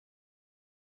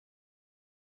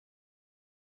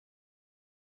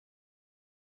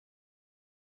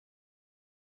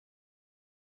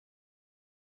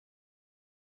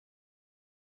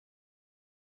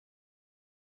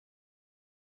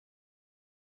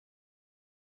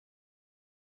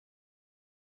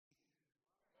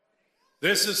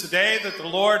This is the day that the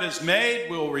Lord has made.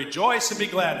 We will rejoice and be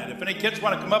glad in it. If any kids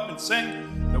want to come up and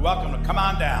sing, they're welcome to come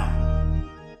on down.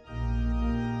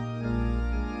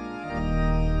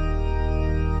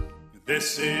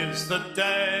 This is the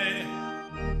day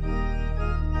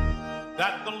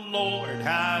that the Lord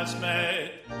has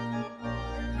made.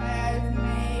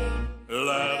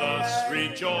 Let us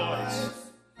rejoice.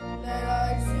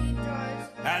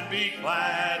 And be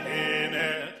glad in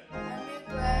it.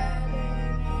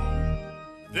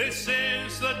 This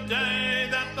is the day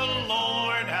that the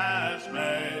Lord has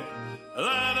made.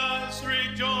 Let us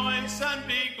rejoice and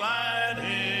be glad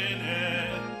in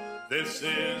it. This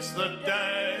is the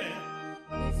day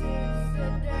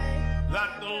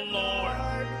that the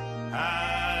Lord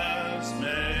has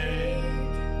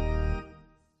made.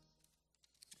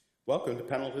 Welcome to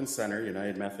Pendleton Center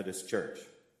United Methodist Church.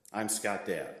 I'm Scott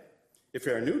Dabb. If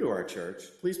you are new to our church,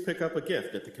 please pick up a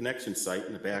gift at the connection site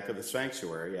in the back of the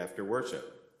sanctuary after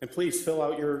worship. And please fill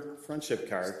out your friendship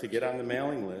card to get on the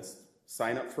mailing list,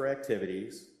 sign up for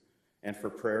activities, and for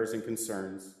prayers and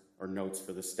concerns or notes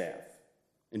for the staff.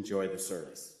 Enjoy the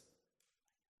service.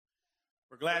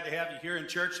 We're glad to have you here in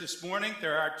church this morning.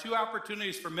 There are 2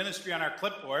 opportunities for ministry on our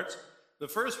clipboards. The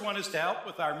first one is to help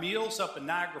with our meals up in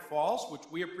Niagara Falls, which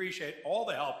we appreciate all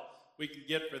the help we can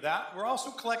get for that. We're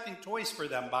also collecting toys for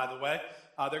them, by the way.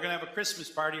 They're going to have a Christmas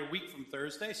party a week from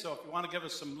Thursday, so if you want to give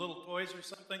us some little toys or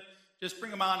something, just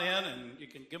bring them on in, and you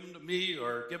can give them to me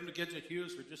or give them to Gidget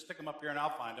Hughes, or just stick them up here and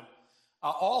I'll find them.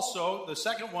 Also, the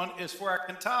second one is for our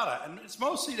cantata, and it's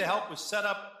mostly to help with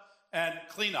setup and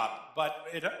cleanup, but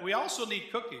we also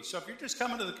need cookies. So if you're just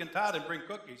coming to the cantata and bring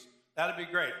cookies, that'd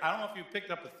be great. I don't know if you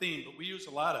picked up a theme, but we use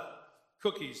a lot of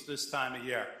cookies this time of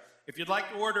year. If you'd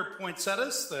like to order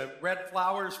poinsettias, the red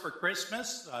flowers for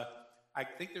Christmas, I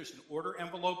think there's an order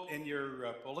envelope in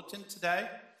your bulletin today.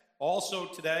 Also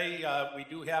today, we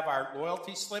do have our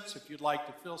loyalty slips. If you'd like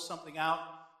to fill something out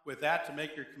with that to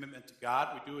make your commitment to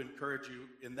God, we do encourage you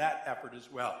in that effort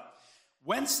as well.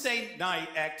 Wednesday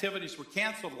night activities were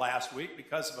canceled last week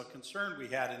because of a concern we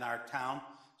had in our town.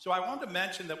 So I wanted to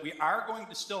mention that we are going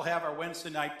to still have our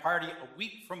Wednesday night party a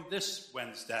week from this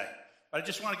Wednesday. But I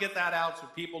just want to get that out so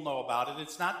people know about it.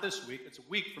 It's not this week. It's a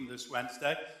week from this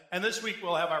Wednesday. And this week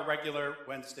we'll have our regular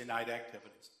Wednesday night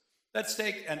activities. Let's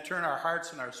take and turn our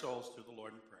hearts and our souls to the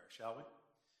Lord in prayer, shall we?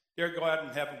 Dear God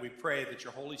in heaven, we pray that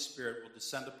your Holy Spirit will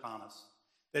descend upon us,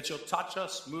 that you'll touch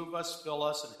us, move us, fill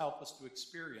us, and help us to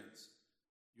experience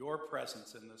your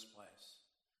presence in this place.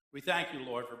 We thank you,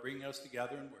 Lord, for bringing us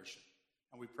together in worship,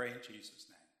 and we pray in Jesus'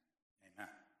 name. Amen.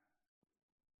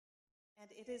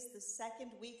 And it is the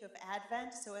second week of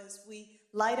Advent, so as we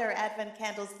light our Advent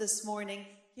candles this morning,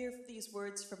 hear these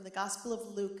words from the Gospel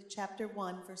of Luke, chapter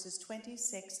 1, verses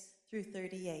 26 through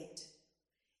 38.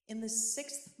 In the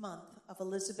 6th month of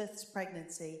Elizabeth's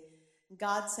pregnancy,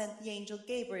 God sent the angel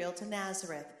Gabriel to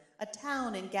Nazareth, a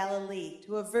town in Galilee,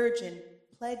 to a virgin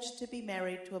pledged to be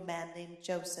married to a man named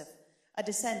Joseph, a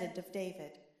descendant of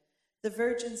David. The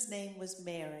virgin's name was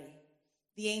Mary.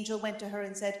 The angel went to her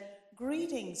and said,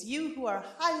 "Greetings, you who are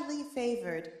highly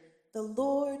favored. The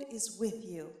Lord is with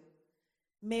you."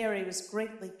 Mary was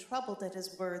greatly troubled at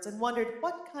his words and wondered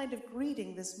what kind of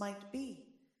greeting this might be.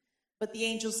 But the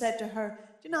angel said to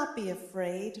her, "Do not be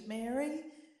afraid, Mary.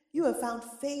 You have found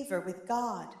favor with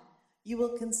God. You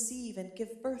will conceive and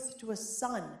give birth to a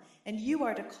son, and you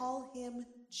are to call him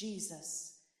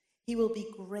Jesus. He will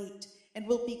be great and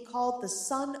will be called the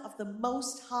Son of the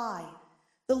Most High.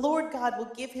 The Lord God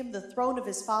will give him the throne of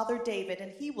his father David,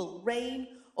 and he will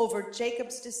reign over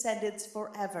Jacob's descendants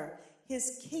forever.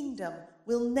 His kingdom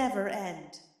will never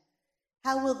end."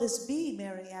 "How will this be?"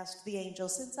 Mary asked the angel,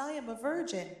 "since I am a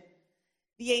virgin?"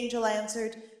 The angel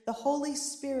answered, "The Holy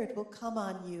Spirit will come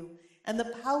on you, and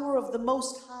the power of the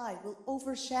Most High will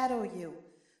overshadow you.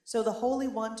 So the Holy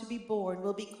One to be born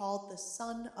will be called the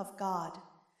Son of God.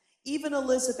 Even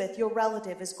Elizabeth, your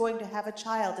relative, is going to have a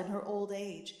child in her old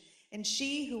age, and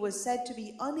she who was said to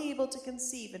be unable to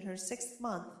conceive in her 6th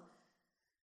month,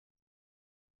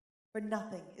 for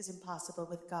nothing is impossible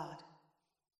with God."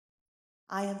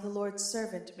 "I am the Lord's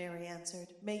servant," Mary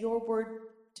answered. "May your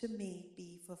word to me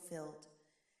be fulfilled."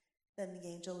 Then the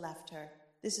angel left her.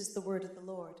 This is the word of the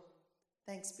Lord.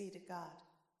 Thanks be to God.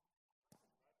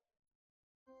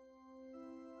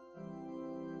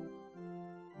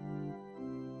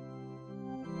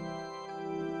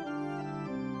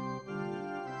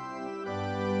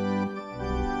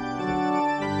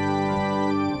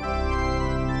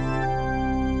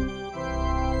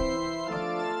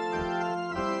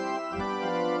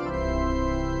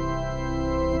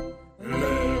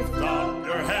 Lift up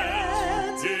your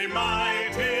heads, ye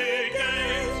mighty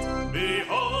gates,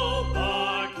 behold the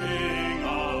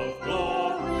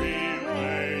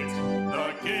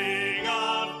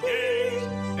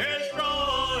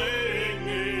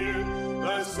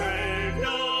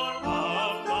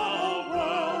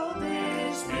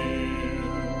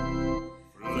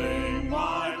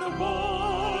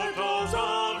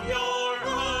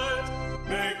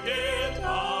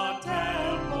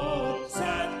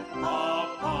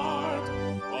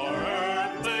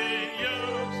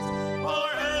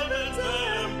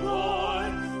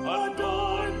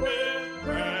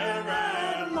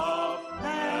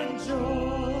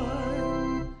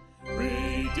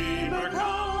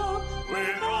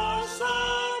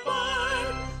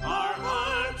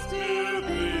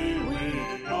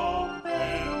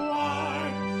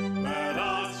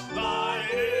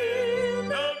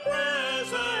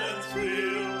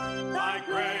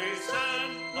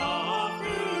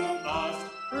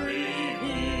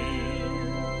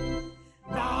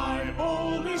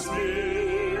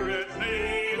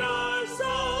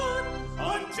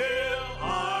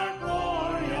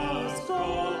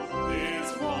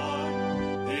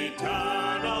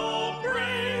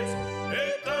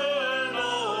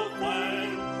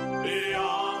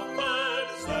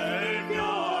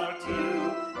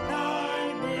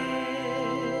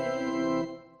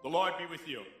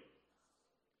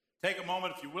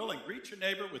moment, if you will, and greet your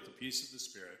neighbor with the peace of the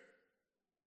Spirit.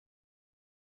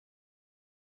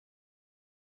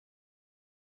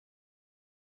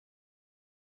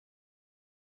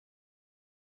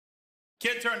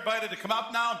 Kids are invited to come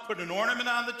up now and put an ornament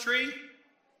on the tree.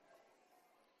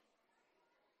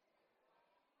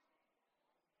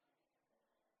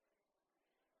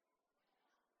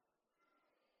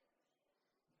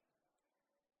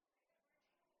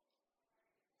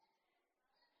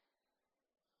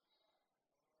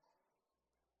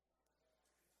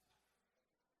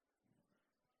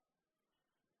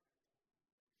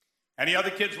 Any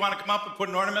other kids want to come up and put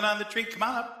an ornament on the tree? Come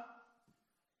on up. Come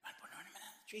on, put an ornament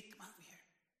on the tree. Come on over here.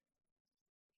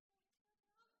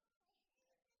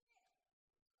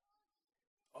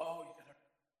 Oh, you got to.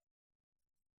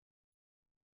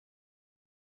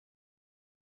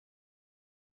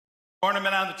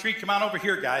 Ornament on the tree. Come on over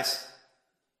here, guys.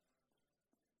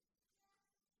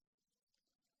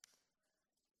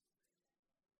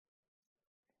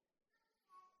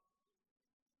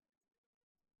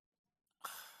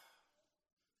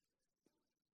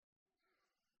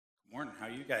 Morning. How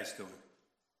you guys doing?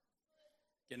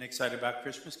 Getting excited about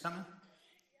Christmas coming?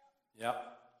 Yep.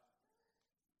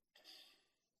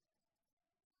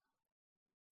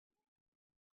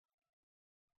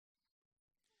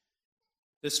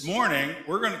 This morning,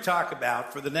 we're going to talk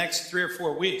about, for the next 3 or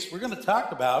 4 weeks, we're going to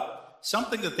talk about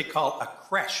something that they call a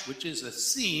creche, which is a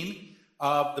scene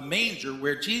of the manger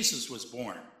where Jesus was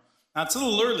born. Now, it's a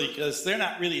little early because they're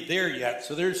not really there yet,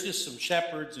 so there's just some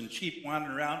shepherds and sheep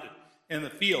wandering around in the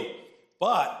field.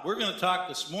 But we're going to talk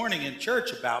this morning in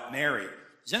church about Mary.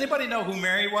 Does anybody know who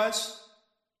Mary was?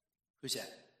 Who's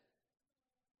that?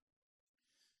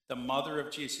 The mother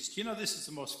of Jesus. Do you know this is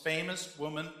the most famous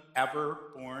woman ever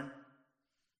born?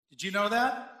 Did you know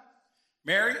that?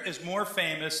 Mary is more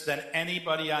famous than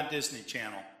anybody on Disney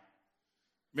Channel.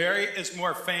 Mary is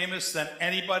more famous than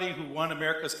anybody who won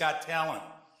America's Got Talent.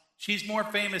 She's more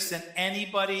famous than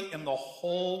anybody in the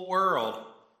whole world.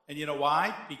 And you know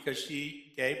why? Because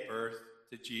she gave birth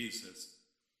to Jesus.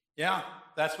 Yeah,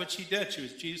 that's what she did. She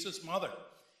was Jesus' mother.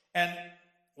 And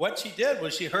what she did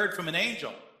was she heard from an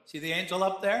angel. See the angel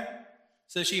up there?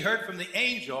 So she heard from the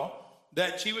angel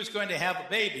that she was going to have a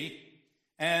baby,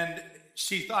 and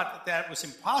she thought that that was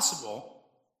impossible,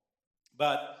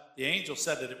 but the angel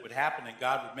said that it would happen and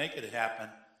God would make it happen.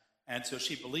 And so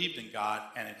she believed in God,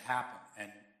 and it happened,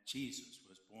 and Jesus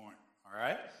was born, all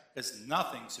right? Because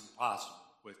nothing's impossible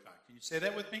with God. Can you say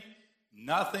that with me?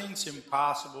 Nothing's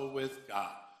impossible with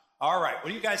God. All right,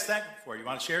 what are you guys thankful for? You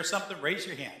want to share something? Raise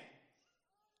your hand.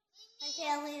 My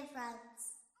family and friends.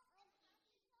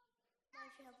 My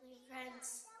family and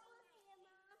friends.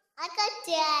 I got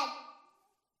Dad.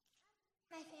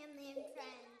 My family and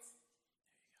friends.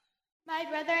 My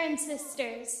brother and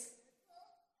sisters.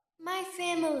 My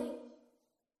family.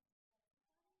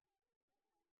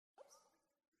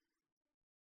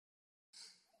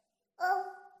 Oh,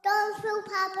 don't feel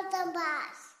Papa the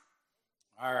boss.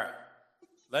 All right,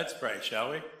 let's pray,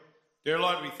 shall we? Dear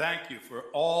Lord, we thank you for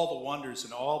all the wonders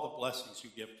and all the blessings you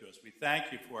give to us. We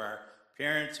thank you for our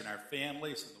parents and our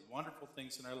families and the wonderful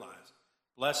things in our lives.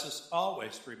 Bless us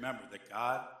always to remember that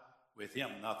God, with him,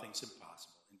 nothing's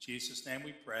impossible. In Jesus' name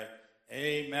we pray.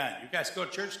 Amen. You guys go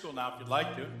to church school now if you'd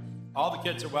like to. All the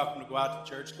kids are welcome to go out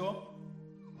to church school.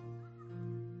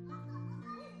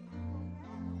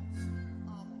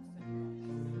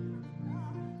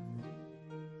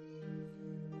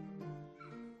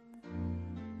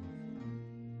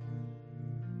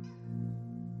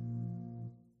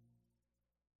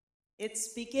 It's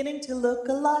beginning to look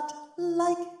a lot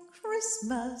like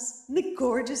Christmas. Isn't it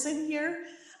gorgeous in here?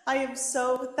 I am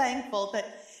so thankful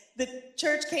that the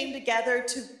church came together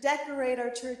to decorate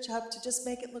our church up, to just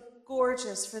make it look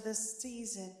gorgeous for this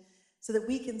season, so that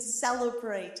we can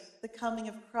celebrate the coming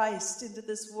of Christ into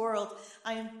this world.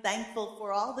 I am thankful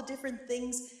for all the different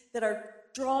things that are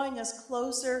drawing us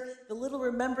closer, the little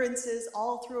remembrances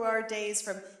all through our days,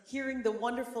 from hearing the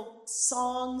wonderful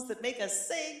songs that make us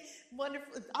sing.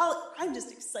 Wonderful. I'm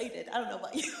just excited. I don't know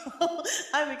about you.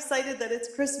 I'm excited that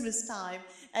it's Christmas time,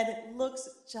 and it looks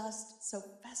just so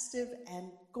festive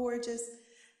and gorgeous.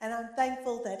 And I'm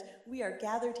thankful that we are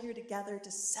gathered here together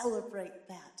to celebrate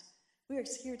that. We are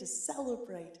here to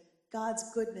celebrate God's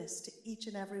goodness to each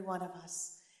and every one of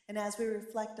us. And as we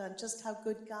reflect on just how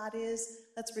good God is,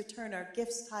 let's return our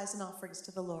gifts, tithes, and offerings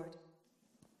to the Lord.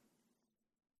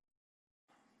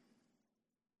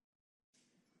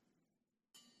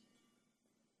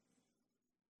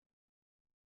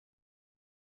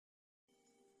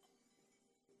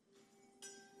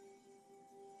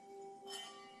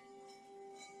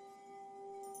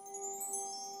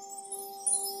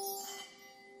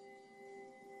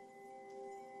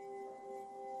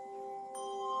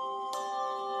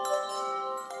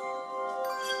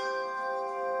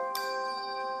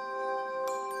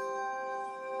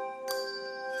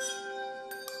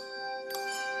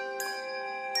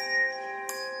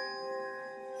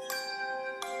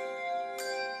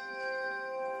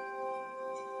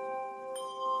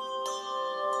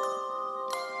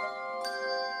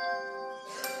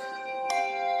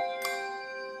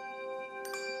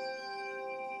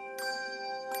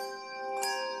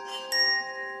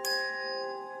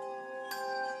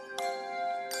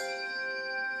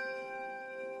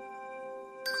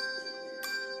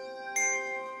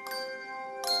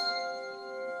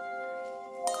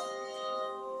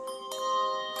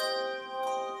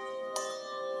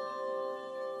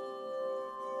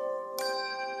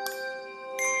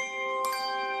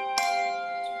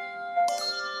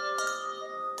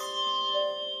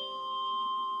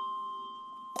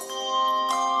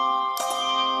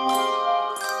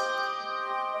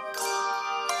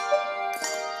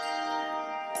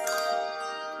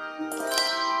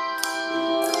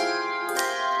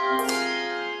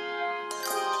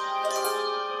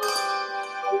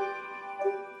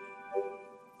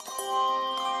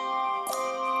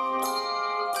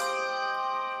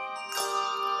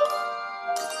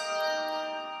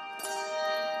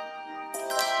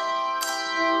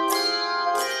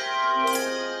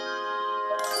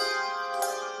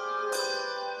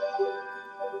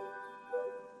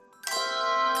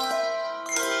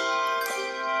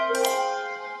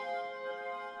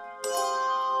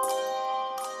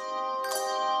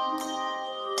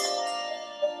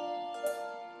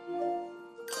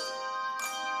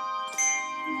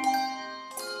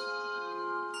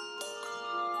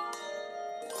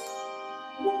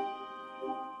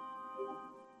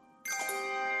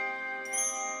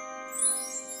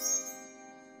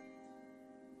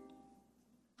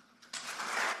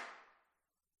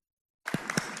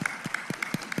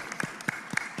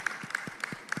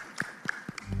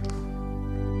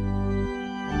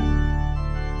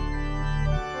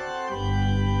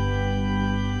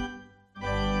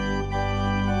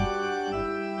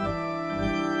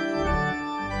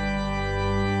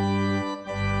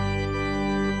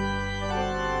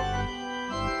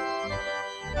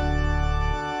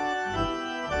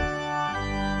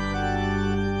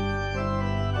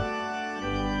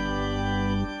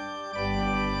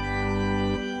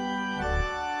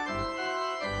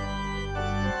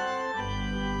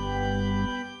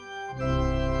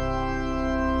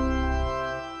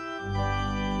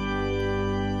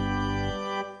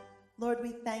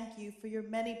 we thank you for your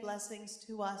many blessings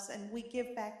to us, and we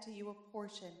give back to you a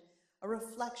portion, a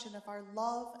reflection of our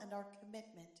love and our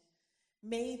commitment.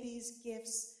 May these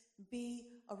gifts be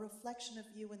a reflection of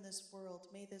you in this world.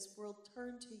 May this world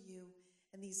turn to you,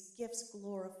 and these gifts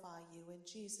glorify you. In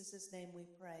Jesus' name we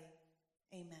pray.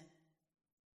 Amen.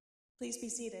 Please be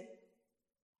seated.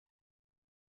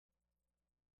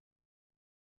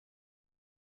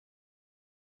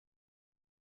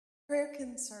 Prayer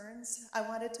concerns. I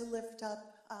wanted to lift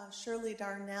up Shirley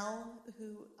Darnell,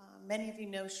 who many of you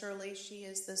know Shirley. She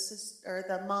is the sister, or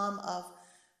the mom of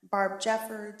Barb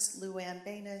Jeffords, Luann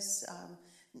Banis,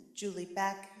 Julie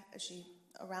Beck. She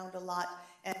around a lot,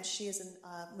 and she is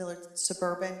in Millard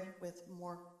Suburban with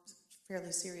more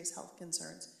fairly serious health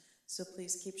concerns. So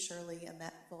please keep Shirley and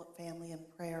that family in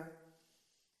prayer.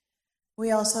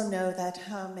 We also know that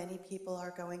many people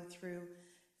are going through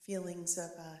feelings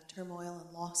of turmoil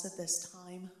and loss at this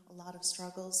time, a lot of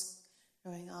struggles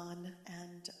going on,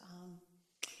 and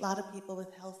a lot of people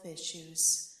with health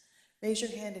issues. Raise your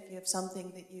hand if you have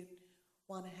something that you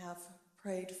want to have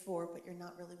prayed for, but you're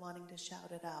not really wanting to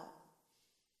shout it out.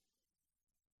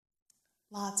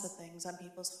 Lots of things on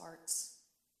people's hearts.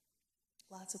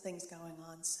 Lots of things going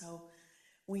on. So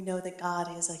we know that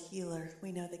God is a healer.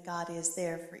 We know that God is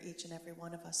there for each and every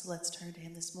one of us. So let's turn to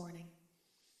him this morning.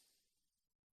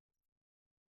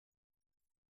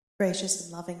 Gracious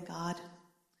and loving God,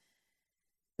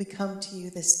 we come to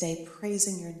you this day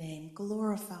praising your name,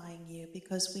 glorifying you,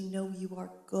 because we know you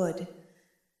are good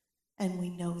and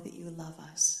we know that you love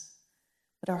us.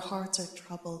 But our hearts are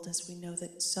troubled as we know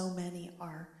that so many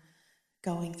are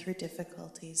going through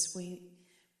difficulties. We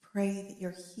pray that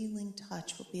your healing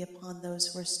touch will be upon those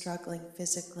who are struggling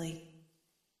physically.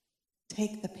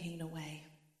 Take the pain away.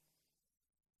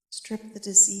 Strip the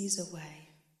disease away.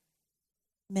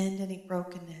 Mend any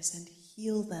brokenness and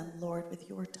heal them, Lord, with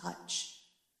your touch.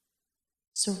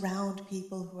 Surround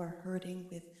people who are hurting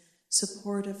with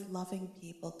supportive, loving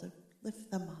people to lift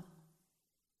them up.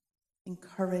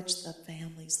 Encourage the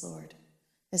families, Lord,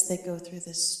 as they go through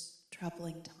this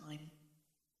troubling time.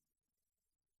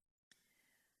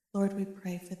 Lord, we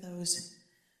pray for those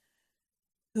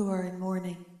who are in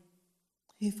mourning,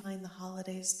 who find the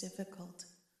holidays difficult.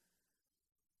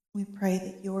 We pray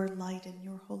that your light and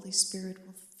your Holy Spirit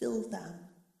will fill them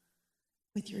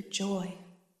with your joy.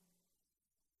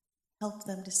 Help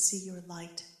them to see your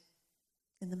light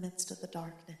in the midst of the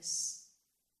darkness.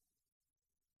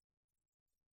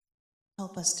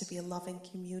 Help us to be a loving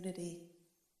community,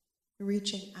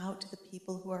 reaching out to the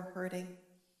people who are hurting.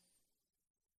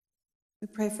 We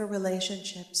pray for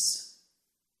relationships.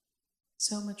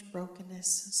 So much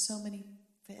brokenness, so many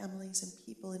families and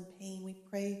people in pain. We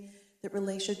pray that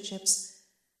relationships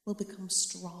will become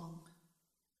strong,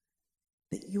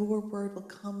 that your word will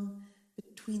come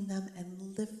between them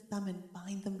and lift them and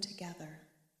bind them together.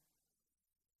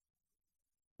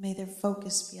 May their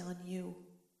focus be on you.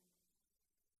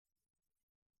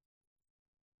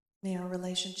 May our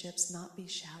relationships not be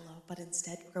shallow, but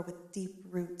instead grow with deep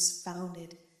roots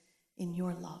founded in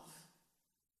your love.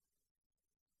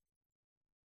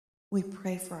 We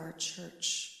pray for our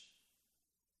church.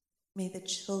 May the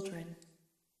children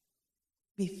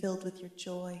be filled with your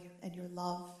joy and your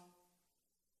love.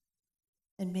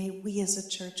 And may we as a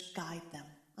church guide them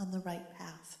on the right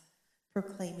path,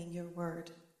 proclaiming your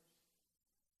word.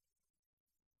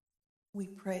 We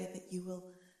pray that you will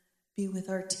be with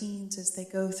our teens as they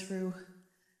go through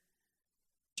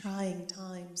trying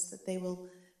times, that they will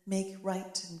make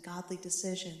right and godly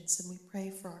decisions. And we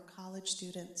pray for our college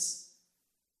students.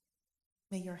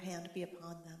 May your hand be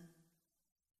upon them.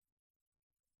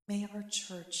 May our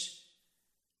church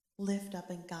lift up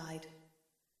and guide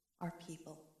our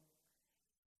people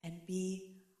and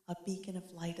be a beacon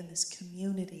of light in this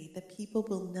community, that people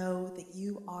will know that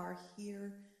you are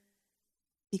here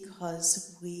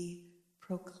because we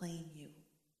proclaim you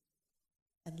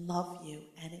and love you,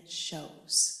 and it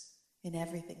shows in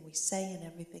everything we say and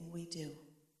everything we do.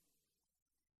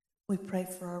 We pray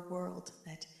for our world,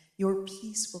 that your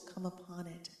peace will come upon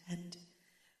it, and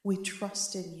we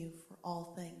trust in you for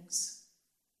all things.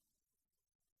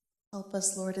 Help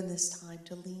us, Lord, in this time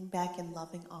to lean back in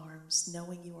loving arms,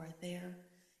 knowing you are there,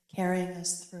 carrying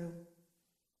us through.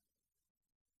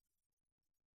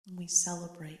 And we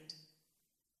celebrate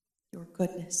your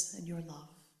goodness and your love.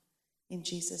 In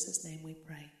Jesus' name we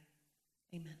pray.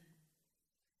 Amen.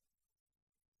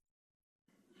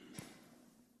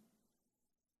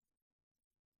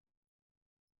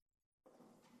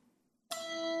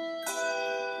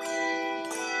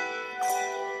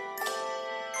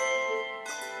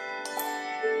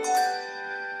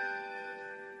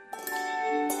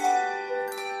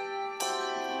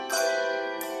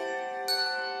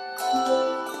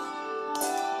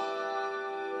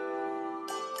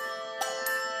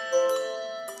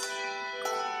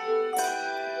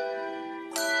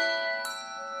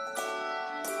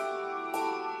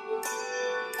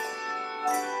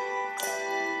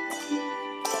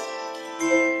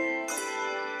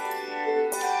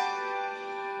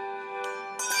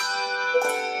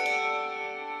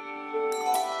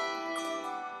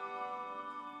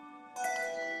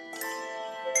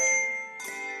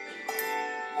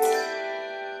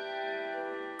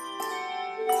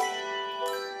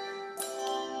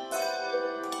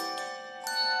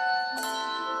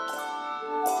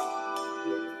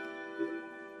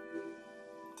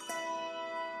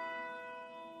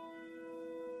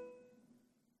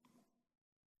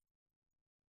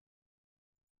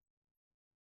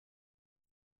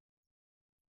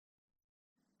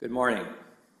 Good morning.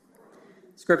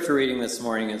 Scripture reading this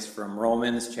morning is from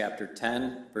Romans chapter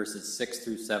 10, verses 6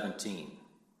 through 17.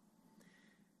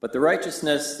 But the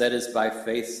righteousness that is by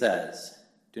faith says,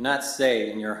 do not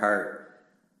say in your heart,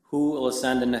 who will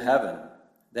ascend into heaven?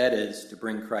 That is, to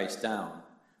bring Christ down.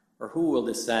 Or who will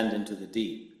descend into the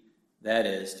deep? That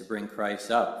is, to bring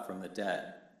Christ up from the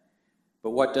dead.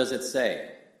 But what does it say?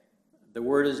 The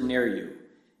word is near you.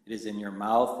 It is in your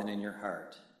mouth and in your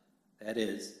heart. That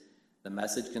is, the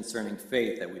message concerning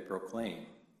faith that we proclaim.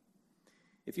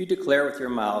 If you declare with your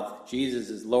mouth, Jesus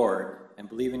is Lord, and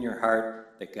believe in your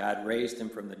heart that God raised him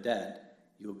from the dead,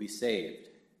 you will be saved.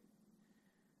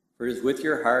 For it is with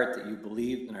your heart that you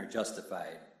believe and are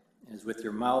justified, and it is with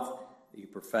your mouth that you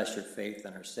profess your faith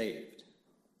and are saved.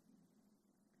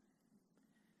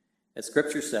 As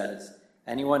Scripture says,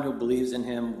 anyone who believes in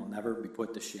him will never be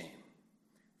put to shame.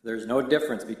 There is no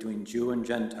difference between Jew and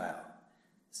Gentile.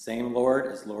 The same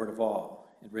Lord is Lord of all,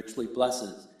 and richly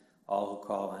blesses all who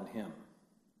call on him.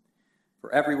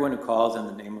 For everyone who calls on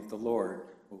the name of the Lord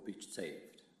will be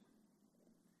saved.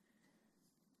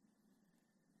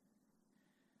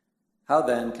 How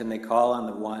then can they call on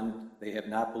the one they have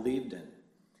not believed in?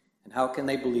 And how can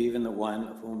they believe in the one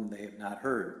of whom they have not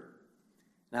heard?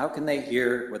 And how can they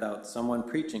hear without someone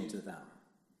preaching to them?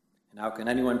 And how can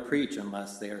anyone preach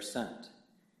unless they are sent?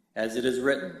 As it is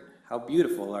written, how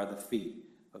beautiful are the feet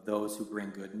of those who bring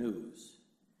good news.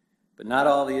 But not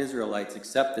all the Israelites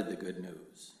accepted the good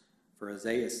news. For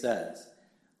Isaiah says,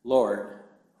 Lord,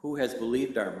 who has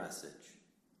believed our message?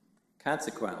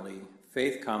 Consequently,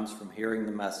 faith comes from hearing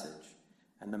the message,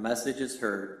 and the message is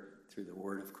heard through the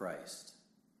word of Christ.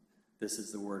 This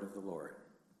is the word of the Lord.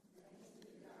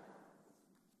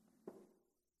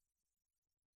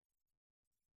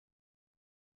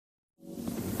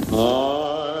 I'm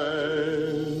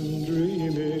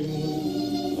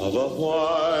dreaming of a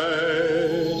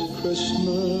white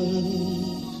Christmas,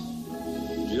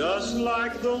 just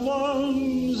like the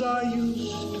ones I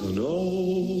used to know,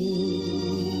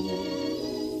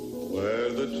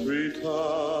 where the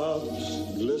treetops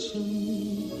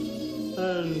glisten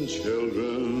and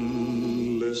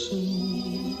children listen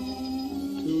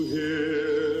to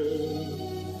hear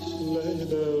sleigh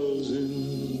bells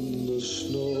in the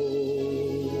snow.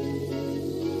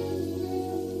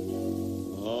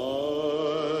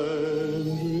 I'm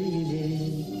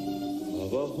dreaming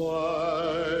of a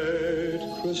white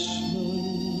Christmas,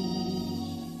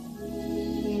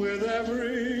 with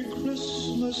every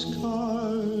Christmas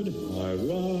card I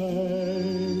write.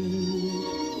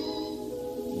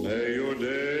 May your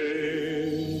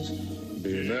days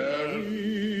be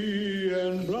merry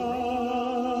and bright,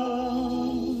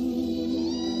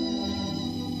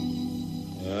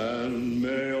 and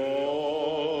may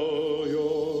all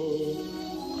your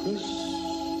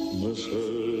Christmases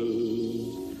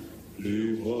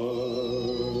be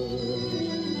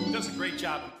white. He does a great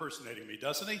job impersonating me,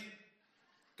 doesn't he?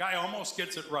 Guy almost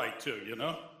gets it right, too, you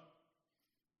know?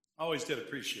 Always did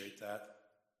appreciate that.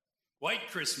 White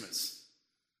Christmas.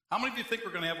 How many of you think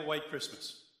we're going to have a white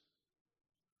Christmas?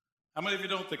 How many of you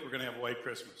don't think we're going to have a white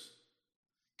Christmas?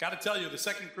 Got to tell you, the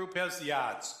second group has the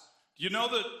odds. Do you know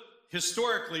that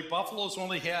historically, Buffalo's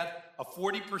only had a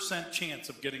 40% chance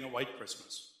of getting a white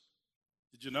Christmas?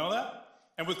 Did you know that?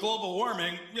 And with global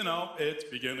warming, you know, it's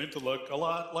beginning to look a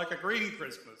lot like a green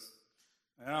Christmas.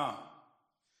 Yeah.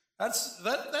 That's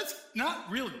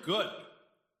not real good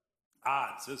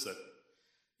odds, is it?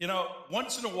 You know,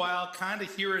 once in a while, kind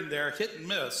of here and there, hit and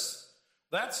miss,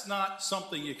 that's not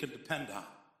something you can depend on.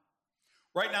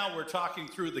 Right now, we're talking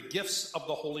through the gifts of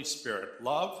the Holy Spirit.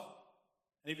 Love,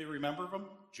 any of you remember them?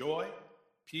 Joy,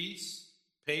 peace,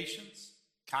 patience,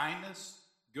 kindness,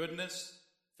 goodness,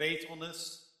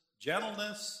 faithfulness,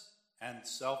 gentleness, and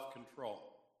self-control.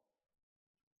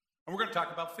 And we're going to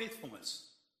talk about faithfulness.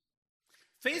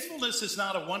 Faithfulness is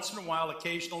not a once in a while,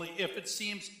 occasionally, if it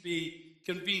seems to be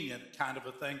convenient kind of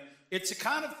a thing. It's a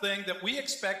kind of thing that we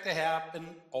expect to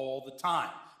happen all the time.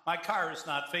 My car is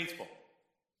not faithful.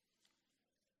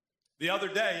 The other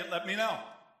day, it let me know.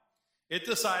 It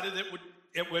decided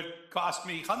it would cost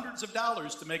me hundreds of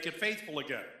dollars to make it faithful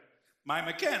again. My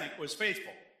mechanic was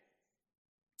faithful,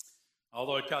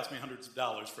 although it cost me hundreds of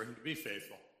dollars for him to be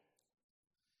faithful.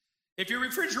 If your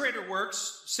refrigerator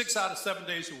works 6 out of 7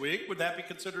 days a week, would that be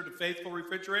considered a faithful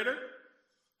refrigerator?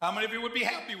 How many of you would be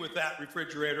happy with that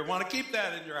refrigerator, want to keep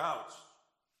that in your house?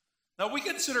 Now, we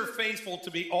consider faithful to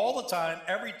be all the time,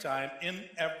 in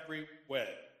every way.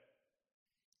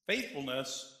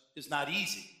 Faithfulness is not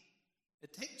easy.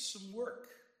 It takes some work.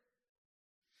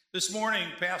 This morning,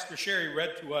 Pastor Sherry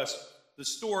read to us the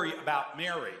story about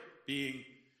Mary being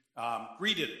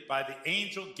greeted by the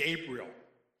angel Gabriel.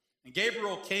 And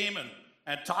Gabriel came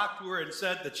and talked to her and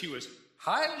said that she was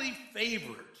highly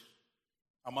favored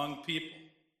among people.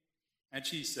 And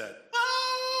she said,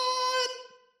 "What?"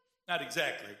 Not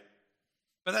exactly,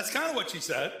 but that's kind of what she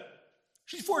said.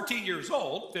 She's 14 years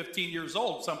old, 15 years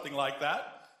old, something like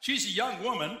that. She's a young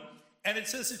woman, and it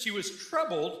says that she was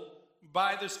troubled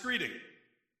by this greeting.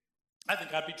 I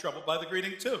think I'd be troubled by the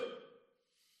greeting too.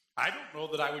 I don't know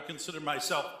that I would consider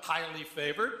myself highly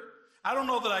favored. I don't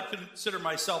know that I'd consider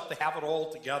myself to have it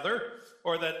all together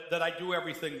or that I do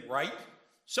everything right.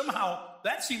 Somehow,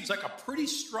 that seems like a pretty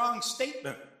strong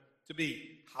statement to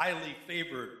be highly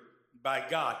favored by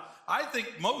God. I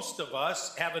think most of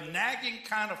us have a nagging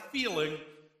kind of feeling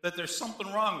that there's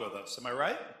something wrong with us. Am I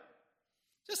right?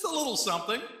 Just a little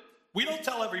something. We don't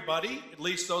tell everybody, at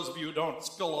least those of you who don't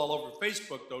spill all over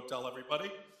Facebook don't tell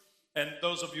everybody. And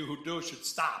those of you who do should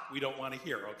stop. We don't want to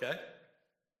hear, okay?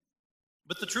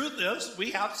 But the truth is,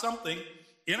 we have something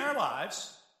in our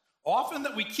lives, often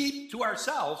that we keep to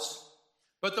ourselves,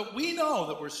 but that we know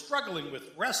that we're struggling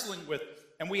with, wrestling with,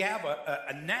 and we have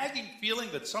a nagging feeling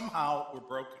that somehow we're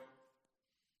broken.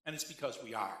 And it's because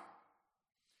we are.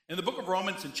 In the book of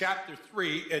Romans in chapter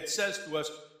 3, it says to us,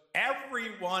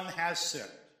 everyone has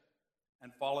sinned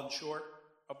and fallen short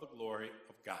of the glory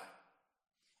of God.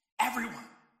 Everyone.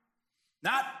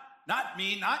 Not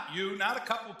me, not you, not a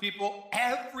couple of people.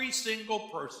 Every single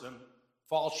person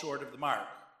falls short of the mark.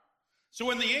 So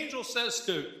when the angel says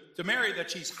to Mary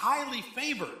that she's highly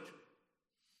favored,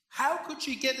 how could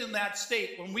she get in that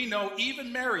state when we know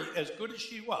even Mary, as good as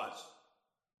she was,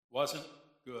 wasn't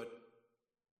good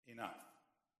enough?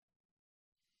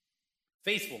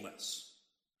 Faithfulness.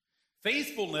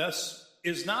 Faithfulness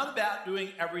is not about doing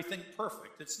everything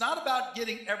perfect. It's not about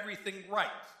getting everything right.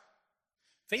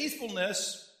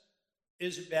 Faithfulness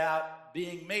is about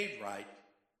being made right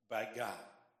by God.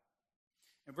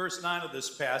 In verse 9 of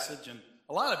this passage, and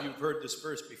a lot of you have heard this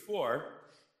verse before,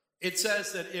 it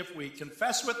says that if we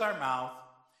confess with our mouth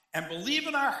and believe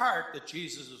in our heart that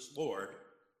Jesus is Lord,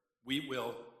 we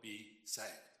will be saved.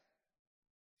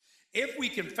 If we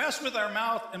confess with our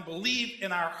mouth and believe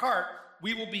in our heart,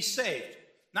 we will be saved.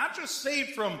 Not just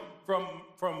saved from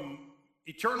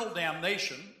eternal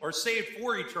damnation or saved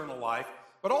for eternal life,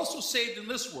 but also saved in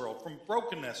this world from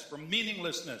brokenness, from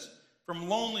meaninglessness, from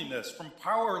loneliness, from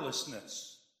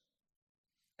powerlessness.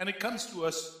 And it comes to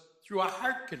us through a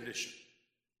heart condition.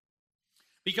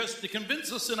 Because to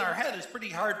convince us in our head is pretty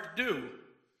hard to do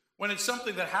when it's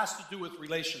something that has to do with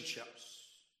relationships.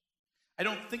 I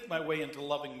don't think my way into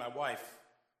loving my wife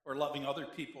or loving other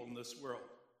people in this world.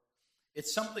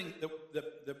 It's something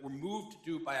that we're moved to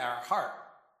do by our heart.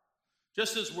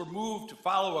 Just as we're moved to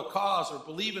follow a cause or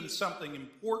believe in something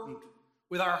important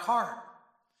with our heart.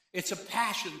 It's a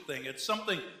passion thing. It's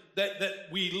something that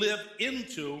we live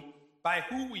into by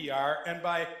who we are and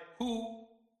by who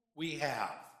we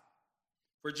have.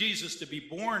 For Jesus to be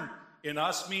born in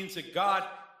us means that God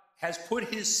has put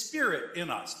his spirit in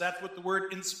us. That's what the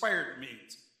word inspired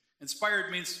means.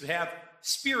 Inspired means to have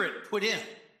spirit put in.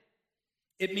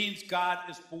 It means God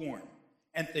is born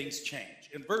and things change.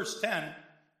 In verse 10,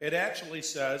 it actually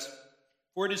says,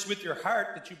 "For it is with your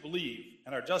heart that you believe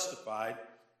and are justified,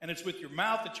 and it's with your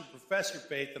mouth that you profess your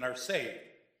faith and are saved."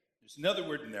 There's another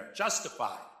word in there,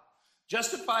 justified.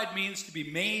 Justified means to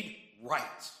be made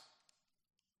right.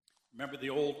 Remember the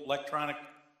old electronic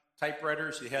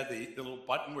typewriters? You had the little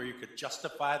button where you could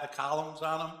justify the columns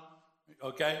on them.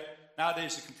 Okay?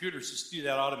 Nowadays, the computers just do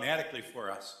that automatically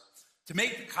for us. To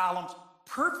make the columns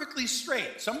perfectly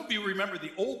straight. Some of you remember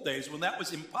the old days when that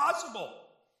was impossible.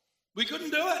 We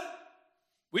couldn't do it.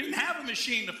 We didn't have a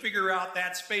machine to figure out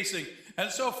that spacing.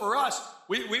 And so for us,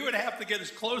 we would have to get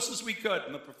as close as we could,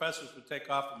 and the professors would take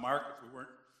off the mark if we weren't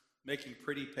making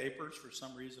pretty papers. For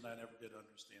some reason, I never did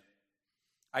understand.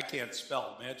 I can't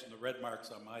spell. Imagine the red marks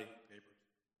on my papers.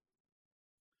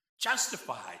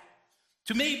 Justified.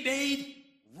 To be made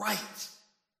right.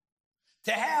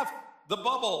 To have the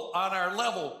bubble on our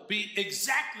level be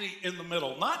exactly in the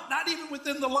middle. Not even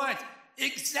within the lines.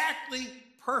 Exactly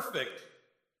perfect.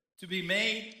 To be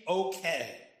made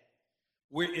okay.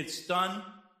 Where it's done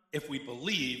if we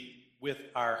believe with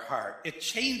our heart. It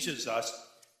changes us,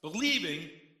 believing,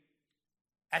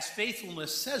 as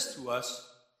faithfulness says to us,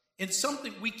 in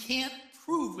something we can't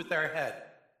prove with our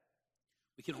head.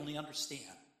 We can only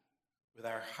understand with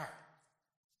our heart.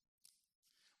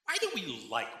 Why do we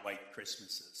like white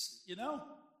Christmases? You know?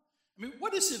 I mean,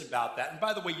 what is it about that? And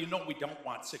by the way, you know we don't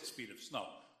want 6 feet of snow.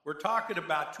 We're talking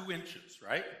about 2 inches,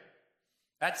 right?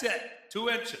 That's it, 2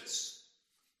 inches.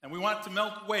 And we want it to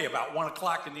melt away about 1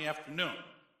 o'clock in the afternoon.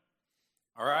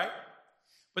 All right?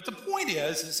 But the point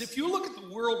is if you look at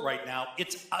the world right now,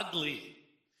 it's ugly.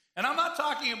 And I'm not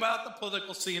talking about the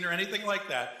political scene or anything like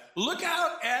that. Look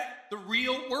out at the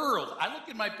real world. I look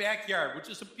in my backyard, which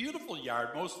is a beautiful yard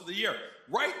most of the year.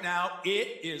 Right now,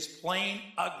 it is plain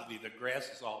ugly. The grass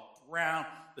is all brown.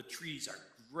 The trees are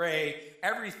gray.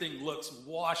 Everything looks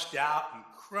washed out and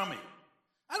crummy.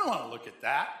 I don't want to look at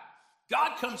that.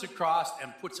 God comes across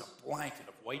and puts a blanket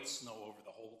of white snow over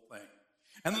the whole thing.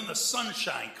 And then the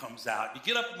sunshine comes out. You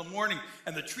get up in the morning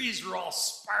and the trees are all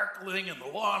sparkling and the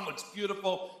lawn looks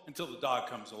beautiful until the dog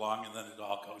comes along and then it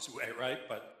all goes away, right?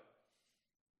 But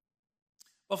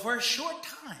for a short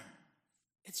time,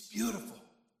 it's beautiful.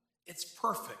 It's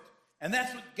perfect. And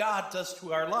that's what God does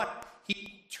to our life.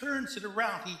 He turns it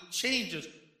around. He changes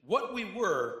what we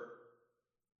were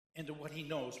into what he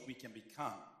knows we can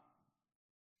become.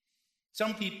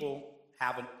 Some people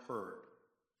haven't heard.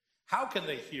 How can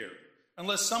they hear?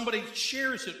 Unless somebody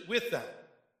shares it with them.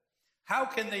 How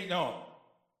can they know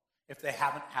if they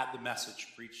haven't had the message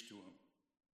preached to them?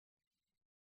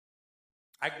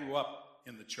 I grew up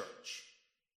in the church.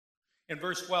 In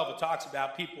verse 12, it talks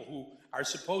about people who are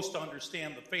supposed to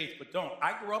understand the faith but don't.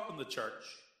 I grew up in the church.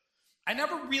 I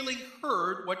never really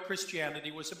heard what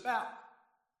Christianity was about.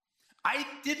 I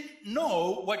didn't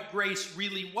know what grace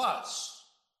really was.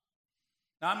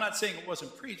 Now, I'm not saying it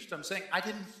wasn't preached. I'm saying I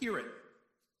didn't hear it.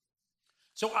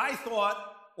 So I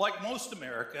thought, like most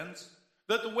Americans,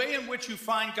 that the way in which you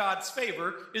find God's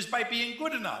favor is by being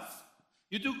good enough.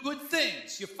 You do good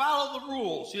things. You follow the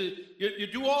rules. You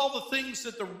do all the things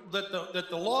that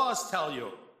the laws tell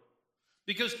you.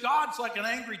 Because God's like an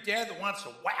angry dad that wants to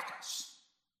whack us.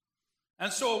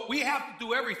 And so we have to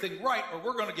do everything right or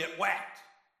we're going to get whacked.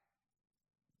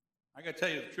 I got to tell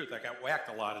you the truth. I got whacked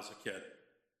a lot as a kid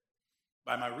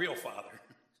by my real father.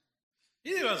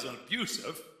 He wasn't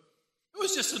abusive. It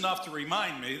was just enough to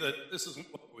remind me that this isn't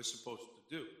what we're supposed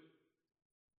to do.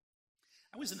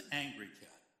 I was an angry kid.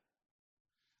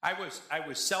 I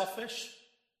was selfish.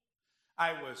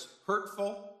 I was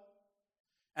hurtful.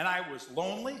 And I was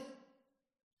lonely.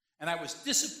 And I was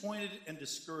disappointed and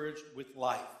discouraged with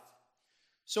life.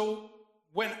 So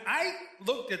when I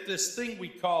looked at this thing we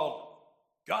called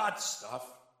God stuff,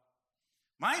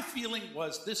 my feeling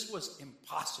was this was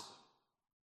impossible.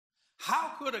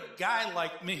 How could a guy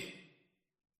like me,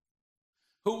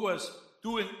 who was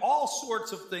doing all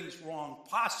sorts of things wrong,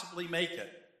 possibly make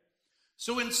it?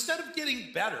 So instead of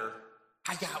getting better,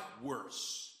 I got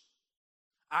worse.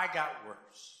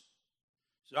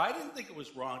 So I didn't think it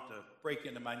was wrong to break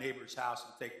into my neighbor's house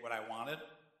and take what I wanted,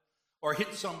 or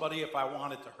hit somebody if I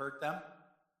wanted to hurt them,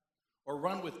 or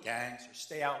run with gangs, or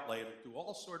stay out late, or do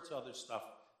all sorts of other stuff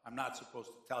I'm not supposed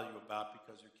to tell you about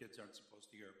because your kids aren't supposed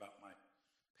to hear about my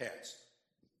past.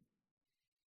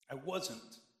 I wasn't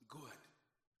good.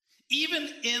 Even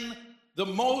in the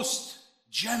most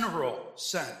general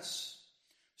sense.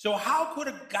 So how could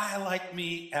a guy like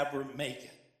me ever make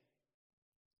it?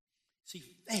 See,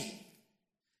 faith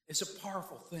is a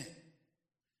powerful thing.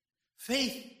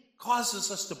 Faith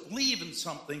causes us to believe in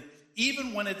something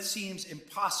even when it seems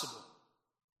impossible.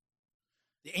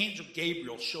 The angel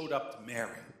Gabriel showed up to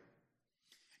Mary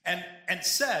and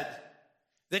said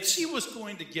that she was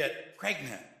going to get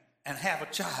pregnant and have a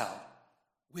child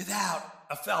without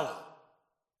a fellow.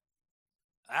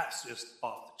 That's just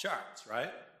off the charts,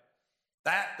 right?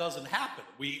 That doesn't happen.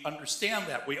 We understand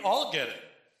that. We all get it.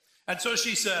 And so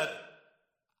she said,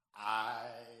 I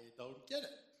don't get it.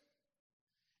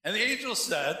 And the angel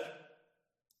said,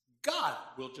 God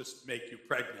will just make you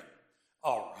pregnant.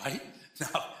 All right.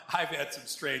 Now, I've had some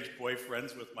strange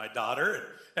boyfriends with my daughter,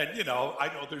 and I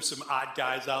know there's some odd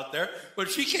guys out there, but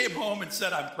if she came home and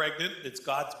said, I'm pregnant, it's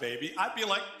God's baby, I'd be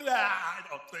like, nah, I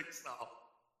don't think so.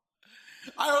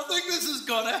 I don't think this is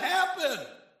going to happen.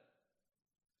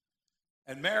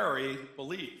 And Mary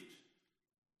believed.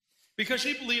 Because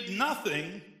she believed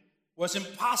nothing was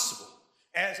impossible.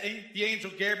 As the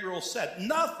angel Gabriel said,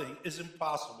 nothing is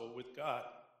impossible with God.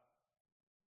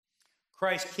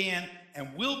 Christ can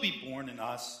and will be born in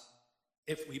us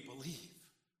if we believe.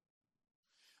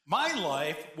 My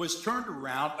life was turned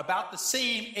around about the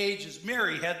same age as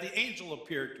Mary had the angel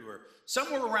appeared to her.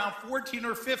 Somewhere around 14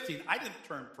 or 15. I didn't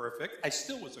turn perfect. I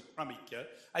still was a crummy kid.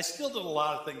 I still did a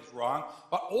lot of things wrong.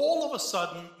 But all of a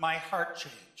sudden, my heart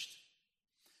changed.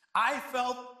 I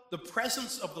felt the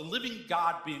presence of the living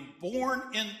God being born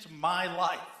into my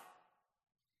life.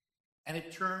 And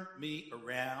it turned me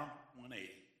around 180.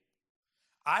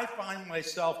 I find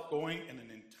myself going in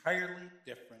an entirely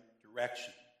different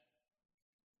direction.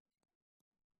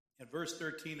 In verse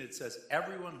 13, it says,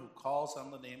 everyone who calls on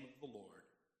the name of the Lord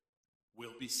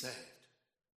will be saved.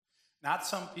 Not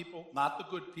some people, not the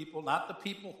good people, not the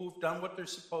people who've done what they're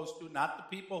supposed to, not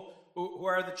the people who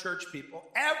are the church people.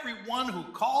 Everyone who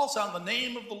calls on the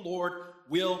name of the Lord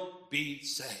will be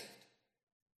saved.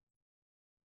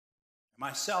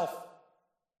 Myself,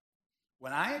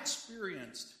 when I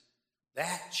experienced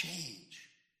that change,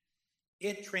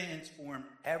 it transformed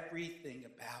everything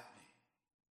about me.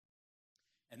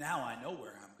 And now I know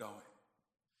where I'm going.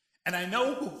 And I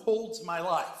know who holds my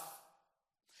life.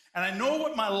 And I know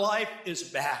what my life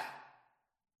is about.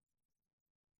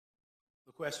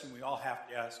 The question we all have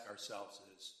to ask ourselves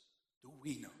is, do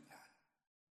we know that?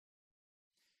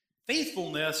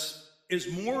 Faithfulness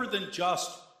is more than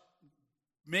just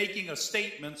making a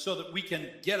statement so that we can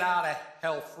get out of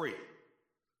hell free.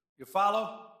 You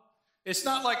follow? It's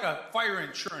not like a fire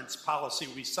insurance policy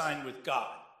we sign with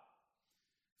God.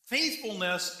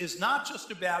 Faithfulness is not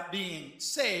just about being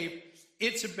saved,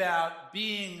 it's about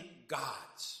being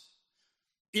God's.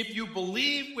 If you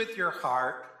believe with your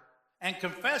heart and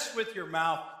confess with your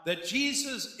mouth that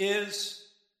Jesus is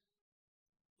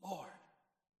Lord,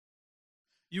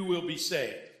 you will be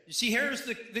saved. You see, here's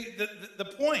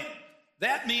the point.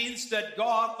 That means that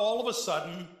God all of a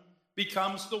sudden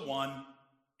becomes the one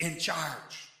in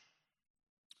charge.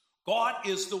 God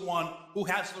is the one who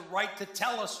has the right to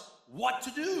tell us what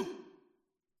to do.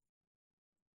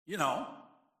 You know,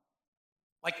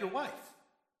 like your wife.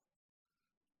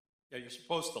 Yeah, you're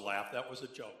supposed to laugh. That was a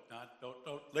joke.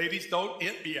 Ladies, don't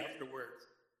hit me afterwards.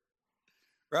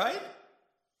 Right?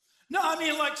 No, I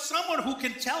mean like someone who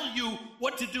can tell you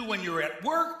what to do when you're at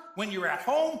work, when you're at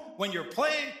home, when you're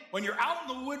playing, when you're out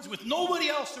in the woods with nobody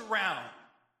else around.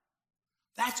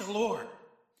 That's a Lord.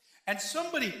 And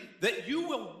somebody that you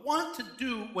will want to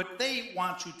do what they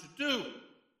want you to do.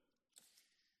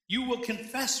 You will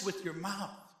confess with your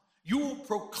mouth. You will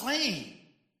proclaim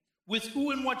with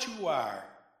who and what you are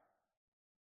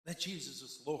that Jesus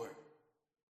is Lord.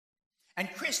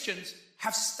 And Christians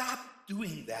have stopped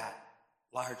doing that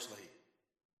largely.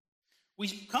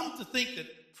 We've come to think that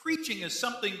preaching is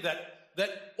something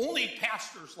that only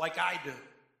pastors like I do.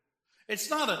 It's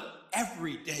not an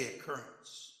everyday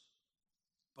occurrence,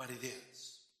 but it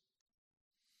is.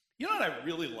 You know what I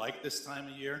really like this time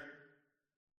of year?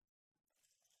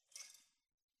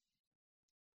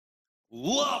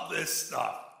 Love this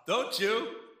stuff, don't you?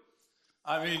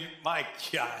 I mean, my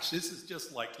gosh, this is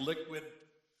just like liquid,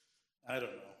 I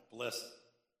don't know, bliss.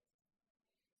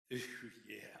 Yeah.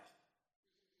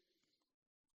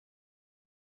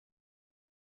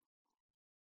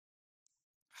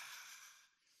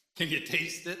 Can you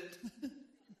taste it?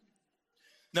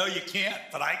 No, you can't,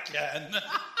 but I can.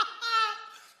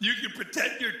 You can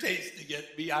pretend you're tasting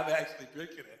it. Me, I'm actually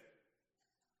drinking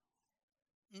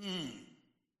it.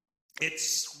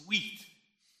 It's sweet.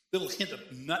 Little hint of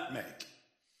nutmeg,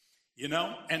 you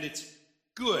know? And it's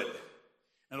good.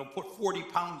 And it'll put 40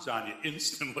 pounds on you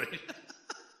instantly.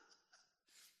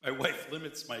 My wife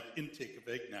limits my intake of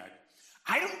eggnog.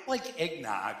 I don't like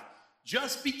eggnog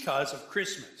just because of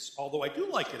Christmas, although I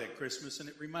do like it at Christmas, and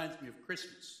it reminds me of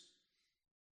Christmas.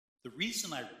 The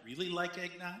reason I really like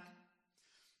eggnog,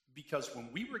 because when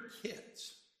we were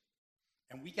kids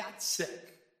and we got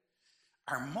sick,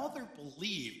 our mother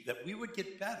believed that we would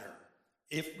get better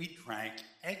if we drank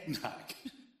eggnog.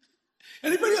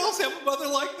 Anybody else have a mother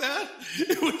like that?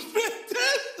 It was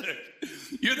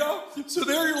fantastic. You know? So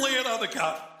there you're laying on the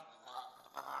couch.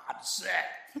 I'm sick.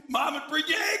 Mom would bring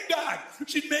you eggnog.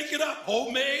 She'd make it up,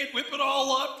 homemade, whip it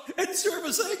all up, and serve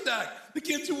us eggnog. The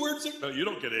kids who weren't sick, no, you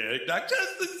don't get eggnog.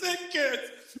 Just the sick kids.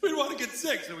 We didn't want to get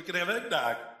sick so we could have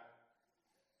eggnog.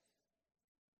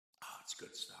 Oh, it's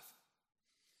good stuff.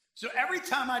 So every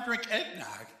time I drink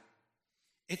eggnog,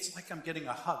 it's like I'm getting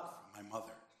a hug from my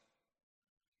mother.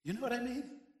 You know what I mean?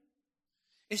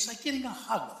 It's like getting a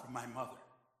hug from my mother.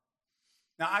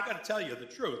 Now, I got to tell you the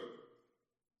truth.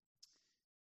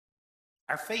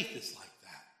 Our faith is like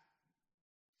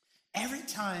that. Every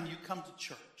time you come to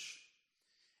church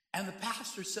and the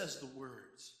pastor says the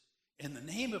words, in the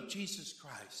name of Jesus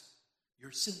Christ,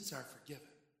 your sins are forgiven.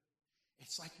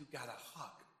 It's like you got a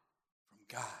hug from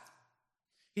God.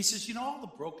 He says, you know, all the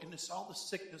brokenness, all the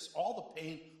sickness, all the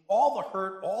pain, all the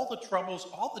hurt, all the troubles,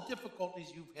 all the difficulties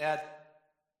you've had,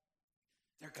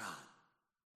 they're gone.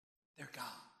 They're gone.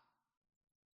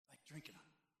 Like drinking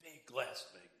a big glass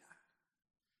of eggnog.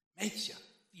 Makes you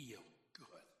feel good.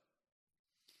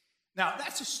 Now,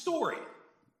 that's a story.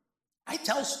 I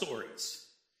tell stories.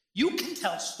 You can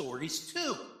tell stories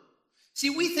too.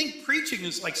 See, we think preaching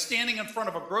is like standing in front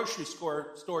of a grocery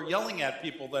store yelling at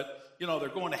people that, you know, they're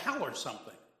going to hell or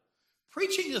something.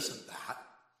 Preaching isn't that.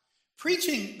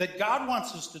 Preaching that God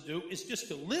wants us to do is just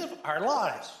to live our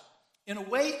lives in a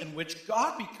way in which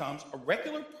God becomes a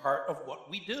regular part of what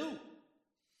we do,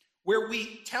 where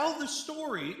we tell the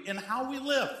story in how we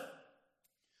live.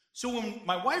 So when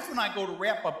my wife and I go to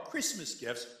wrap up Christmas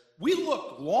gifts, we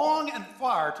look long and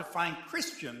far to find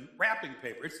Christian wrapping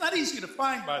paper. It's not easy to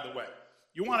find, by the way.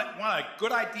 You want a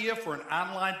good idea for an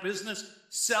online business?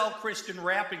 Sell Christian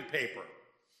wrapping paper.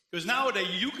 Because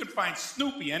nowadays you can find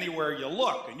Snoopy anywhere you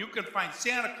look, and you can find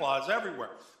Santa Claus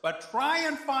everywhere. But try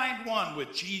and find one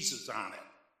with Jesus on it.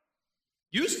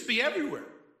 Used to be everywhere,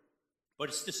 but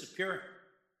it's disappearing.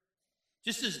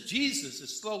 Just as Jesus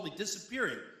is slowly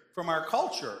disappearing from our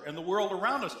culture and the world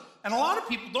around us. And a lot of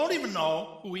people don't even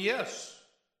know who he is.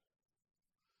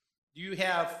 Do you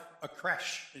have a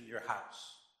creche in your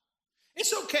house?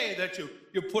 It's okay that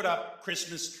you put up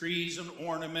Christmas trees and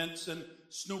ornaments and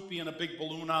Snoopy and a big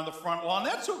balloon on the front lawn.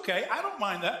 That's okay. I don't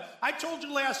mind that. I told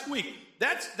you last week,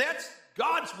 that's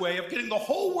God's way of getting the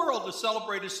whole world to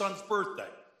celebrate his son's birthday.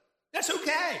 That's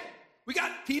okay. We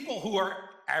got people who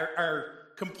are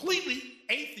completely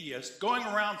atheists going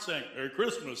around saying, Merry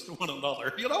Christmas to one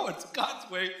another. You know, it's God's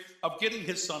way of getting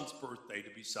his son's birthday to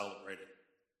be celebrated.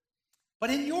 But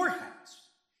in your house,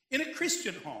 in a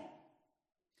Christian home,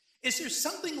 is there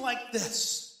something like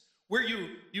this where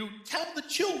you tell the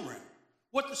children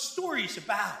what the story's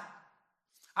about?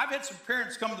 I've had some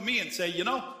parents come to me and say, you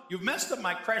know, you've messed up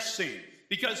my creche scene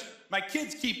because my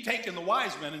kids keep taking the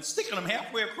wise men and sticking them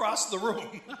halfway across the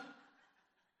room.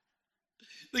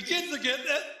 The kids are getting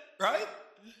it, right?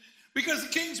 Because the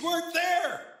kings weren't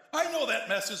there. I know that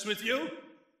messes with you.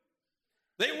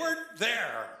 They weren't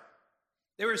there.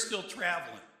 They were still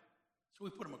traveling. So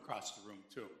we put them across the room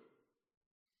too.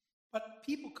 But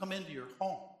people come into your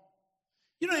home.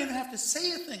 You don't even have to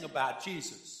say a thing about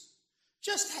Jesus.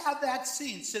 Just have that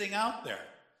scene sitting out there.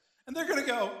 And they're going to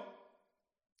go,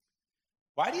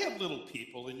 why do you have little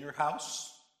people in your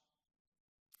house?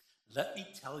 Let me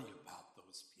tell you about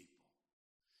those people.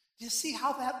 Do you see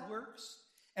how that works?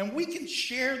 And we can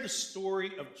share the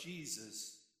story of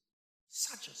Jesus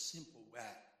such a simple way.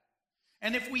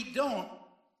 And if we don't,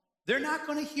 they're not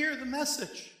going to hear the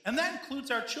message. And that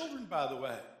includes our children, by the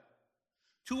way.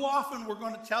 Too often we're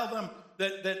going to tell them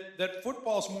that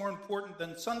football's more important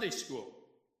than Sunday school,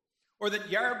 or that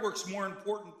yard work's more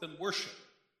important than worship,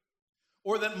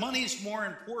 or that money's more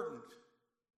important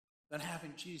than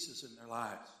having Jesus in their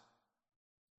lives,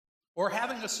 or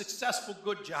having a successful,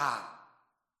 good job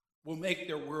will make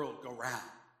their world go round.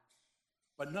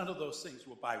 But none of those things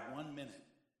will buy 1 minute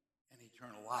in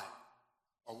eternal life,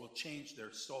 or will change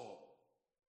their soul,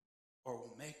 or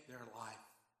will make their life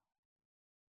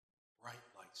bright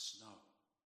like snow.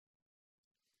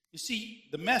 You see,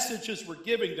 the messages we're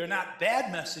giving, they're not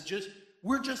bad messages.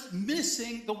 We're just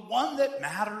missing the one that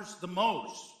matters the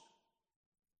most.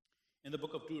 In the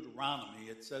book of Deuteronomy,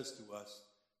 it says to us,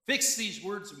 fix these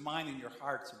words of mine in your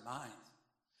hearts and minds.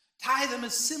 Tie them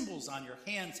as symbols on your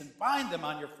hands and bind them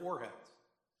on your foreheads.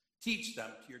 Teach them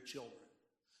to your children.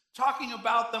 Talking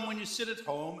about them when you sit at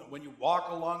home and when you walk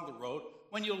along the road,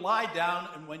 when you lie down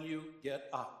and when you get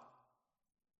up.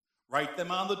 Write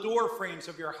them on the door frames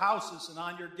of your houses and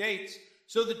on your gates,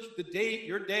 so that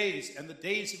your days and the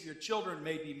days of your children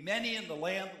may be many in the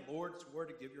land the Lord swore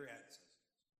to give your ancestors,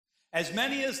 as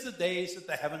many as the days that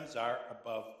the heavens are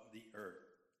above the earth.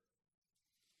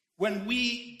 When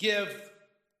we give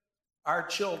our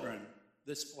children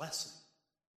this blessing,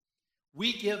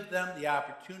 we give them the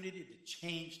opportunity to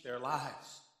change their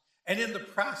lives. And in the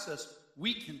process,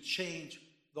 we can change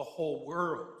the whole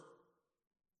world.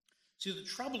 See, the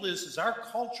trouble is our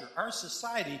culture, our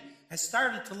society has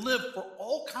started to live for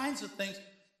all kinds of things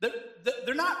that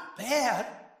they're not bad,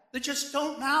 they just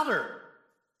don't matter.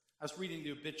 I was reading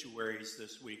the obituaries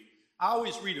this week. I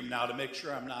always read them now to make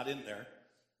sure I'm not in there,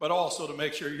 but also to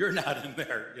make sure you're not in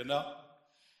there, you know?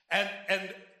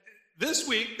 And this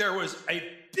week there was a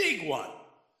big one.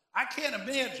 I can't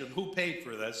imagine who paid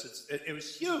for this. It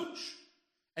was huge.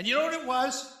 And you know what it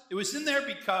was? It was in there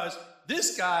because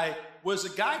this guy was a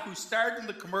guy who starred in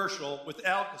the commercial with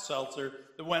Alka-Seltzer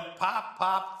that went pop,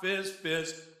 pop, fizz,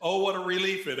 fizz. Oh, what a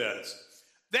relief it is.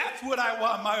 That's what I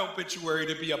want my obituary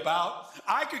to be about.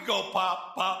 I could go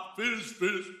pop, pop, fizz,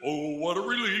 fizz. Oh, what a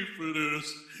relief it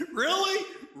is. Really?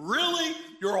 Really?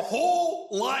 Your whole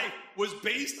life was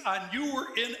based on you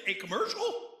were in a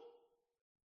commercial?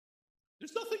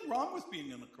 There's nothing wrong with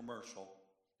being in a commercial.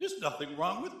 There's nothing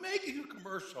wrong with making a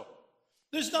commercial.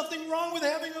 There's nothing wrong with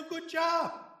having a good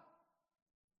job.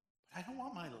 But I don't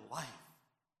want my life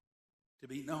to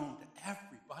be known to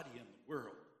everybody in the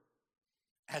world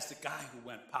as the guy who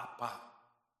went pop, pop,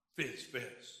 fizz, fizz.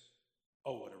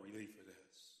 Oh, what a relief it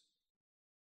is.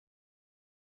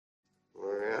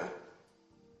 Oh, yeah?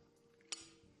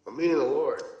 I'm meaning the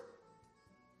Lord.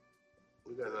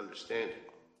 We got to understand it.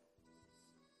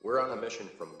 We're on a mission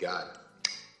from God.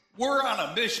 We're on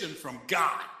a mission from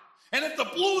God. And if the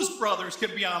Blues Brothers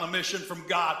can be on a mission from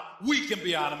God, we can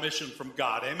be on a mission from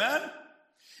God. Amen?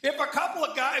 If a couple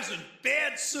of guys in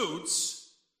bad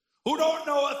suits who don't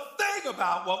know a thing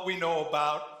about what we know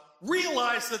about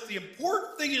realize that the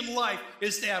important thing in life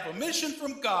is to have a mission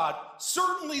from God,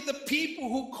 certainly the people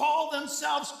who call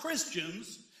themselves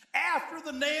Christians after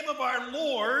the name of our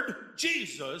Lord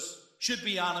Jesus should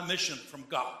be on a mission from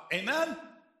God. Amen?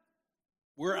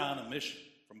 We're on a mission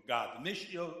from God, the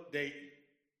Missio Dei.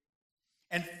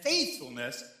 And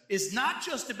faithfulness is not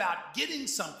just about getting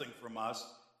something from us.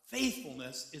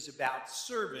 Faithfulness is about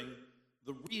serving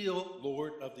the real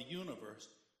Lord of the universe,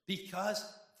 because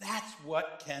that's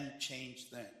what can change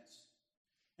things.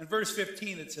 In verse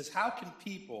 15, it says, how can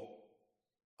people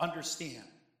understand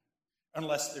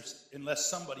unless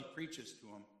somebody preaches to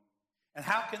them? And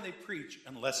how can they preach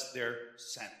unless they're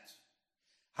sent?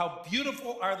 How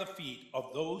beautiful are the feet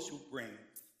of those who bring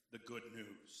the good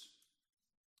news.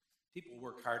 People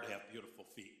work hard to have beautiful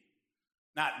feet.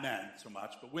 Not men so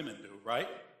much, but women do, right?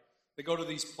 They go to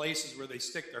these places where they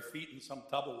stick their feet in some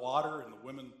tub of water, and the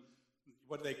women,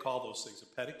 what do they call those things?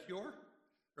 A pedicure,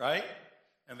 right?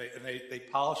 And they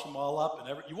polish them all up.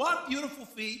 You want beautiful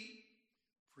feet?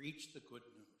 Preach the good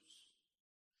news.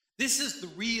 This is the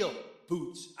real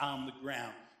boots on the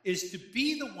ground, is to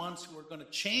be the ones who are going to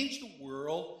change the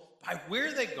world by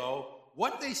where they go,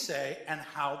 what they say, and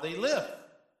how they live.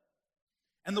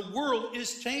 And the world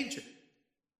is changing.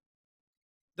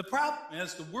 The problem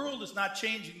is the world is not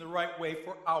changing the right way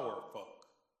for our folk.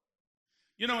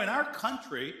 You know, in our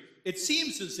country, it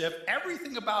seems as if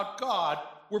everything about God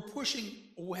we're pushing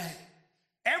away.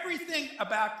 Everything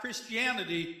about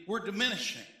Christianity we're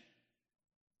diminishing.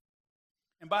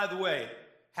 And by the way,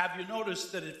 have you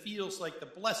noticed that it feels like the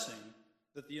blessing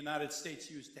that the United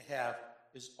States used to have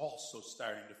is also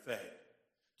starting to fade?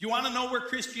 Do you want to know where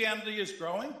Christianity is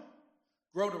growing?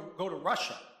 Go to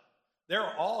Russia.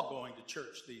 They're all going to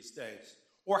church these days.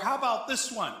 Or how about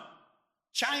this one?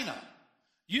 China.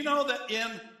 You know that in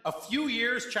a few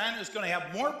years, China is going to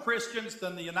have more Christians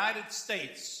than the United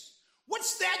States.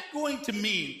 What's that going to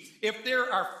mean if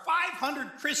there are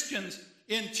 500 Christians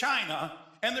in China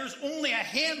and there's only a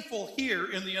handful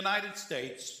here in the United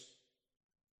States,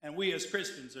 and we as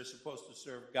Christians are supposed to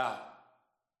serve God?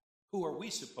 Who are we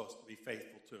supposed to be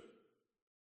faithful to?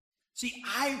 See,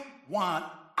 I want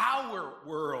our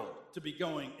world to be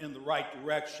going in the right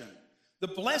direction. The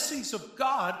blessings of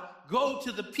God go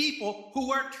to the people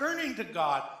who are turning to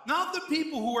God, not the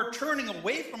people who are turning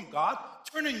away from God,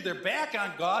 turning their back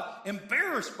on God,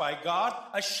 embarrassed by God,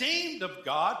 ashamed of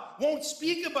God, won't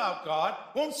speak about God,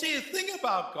 won't say a thing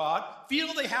about God,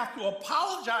 feel they have to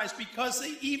apologize because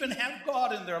they even have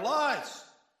God in their lives.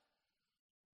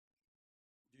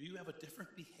 Do you have a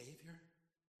different behavior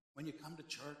when you come to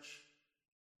church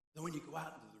than when you go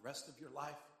out into the rest of your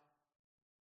life?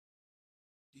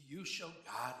 Do you show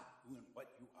God who and what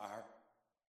you are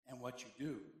and what you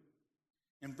do?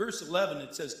 In verse 11,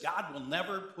 it says, God will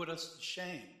never put us to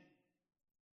shame.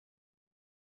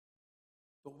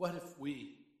 But what if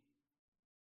we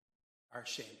are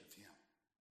ashamed of him?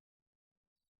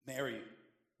 Mary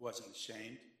wasn't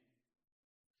ashamed.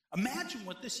 Imagine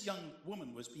what this young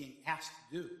woman was being asked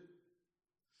to do.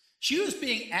 She was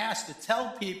being asked to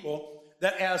tell people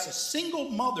that as a single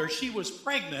mother, she was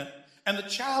pregnant and the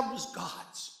child was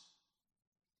God's.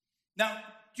 Now,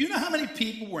 do you know how many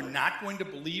people were not going to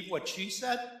believe what she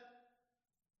said?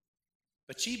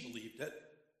 But she believed it.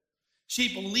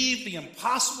 She believed the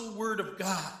impossible word of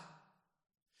God.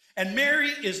 And Mary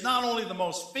is not only the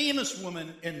most famous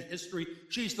woman in history,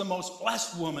 she's the most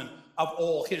blessed woman of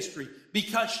all history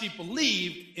because she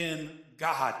believed in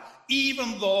God,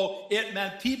 even though it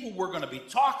meant people were going to be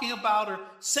talking about her,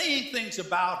 saying things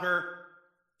about her,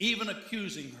 even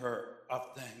accusing her of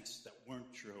things that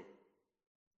weren't true.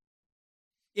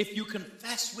 If you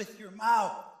confess with your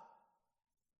mouth,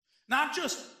 not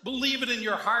just believe it in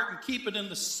your heart and keep it in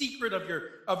the secret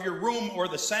of your room or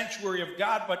the sanctuary of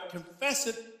God, but confess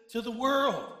it to the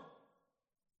world,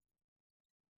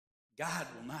 God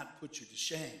will not put you to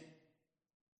shame.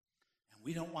 And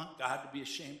we don't want God to be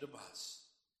ashamed of us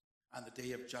on the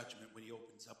day of judgment when he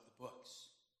opens up the books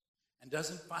and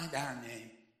doesn't find our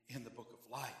name in the book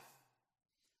of life.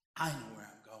 I know where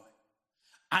I'm going.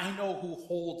 I know who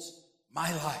holds my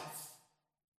life.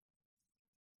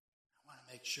 I want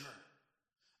to make sure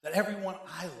that everyone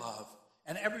I love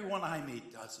and everyone I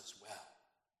meet does as well.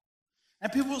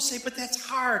 And people will say, but that's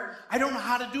hard. I don't know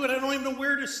how to do it. I don't even know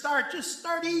where to start. Just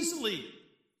start easily.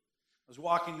 was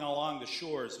walking along the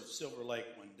shores of Silver Lake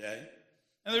one day,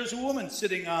 and there's a woman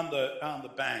sitting on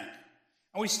the bank.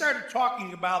 And we started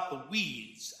talking about the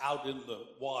weeds out in the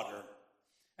water.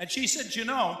 And she said,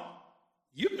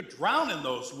 you could drown in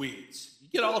those weeds. You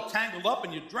get all tangled up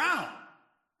and you drown.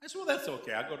 I said, well, that's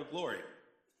okay. I'll go to glory.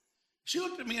 She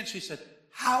looked at me and she said,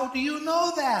 how do you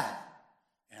know that?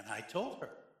 And I told her.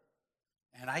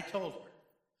 And I told her.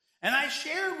 And I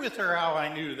shared with her how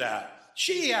I knew that.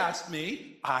 She asked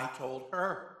me. I told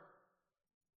her.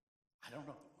 I don't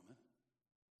know the woman.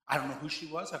 I don't know who she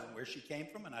was. I don't know where she came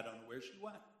from. And I don't know where she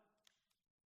went.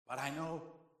 But I know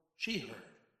she heard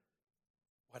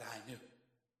what I knew.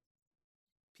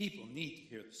 People need to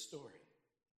hear the story.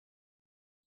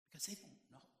 Because they don't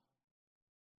know.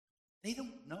 They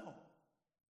don't know.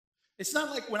 It's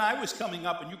not like when I was coming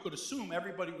up and you could assume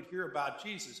everybody would hear about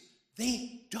Jesus.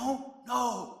 They don't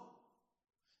know.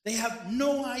 They have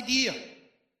no idea.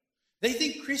 They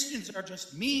think Christians are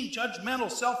just mean,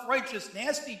 judgmental, self-righteous,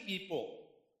 nasty people.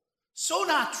 So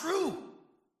not true.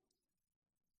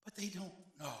 But they don't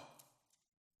know.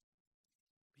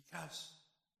 Because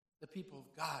the people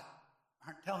of God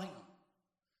aren't telling them.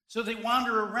 So they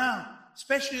wander around,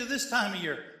 especially at this time of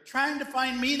year, trying to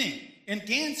find meaning in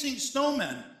dancing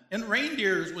snowmen and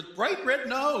reindeers with bright red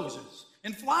noses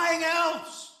and flying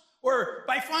elves, or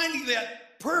by finding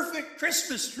that perfect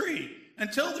Christmas tree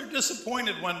until they're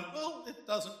disappointed when, well, it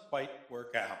doesn't quite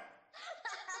work out.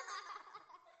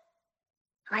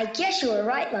 I guess you were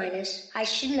right, Linus. I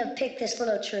shouldn't have picked this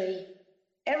little tree.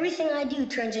 Everything I do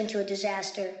turns into a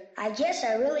disaster. I guess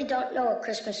I really don't know what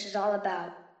Christmas is all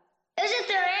about. Isn't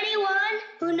there anyone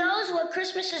who knows what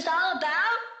Christmas is all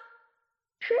about?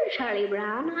 Sure, Charlie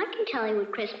Brown. I can tell you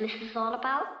what Christmas is all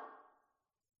about.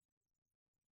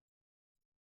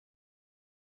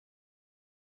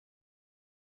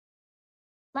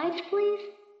 Lights, please.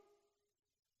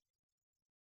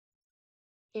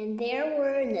 And there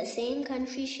were in the same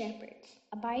country shepherds,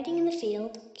 abiding in the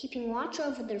field, keeping watch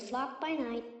over their flock by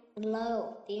night. And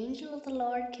lo, the angel of the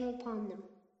Lord came upon them.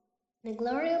 And the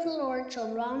glory of the Lord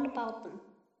shone round about them.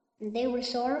 And they were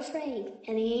sore afraid.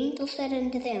 And the angel said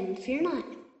unto them, Fear not.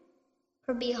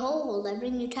 For behold, I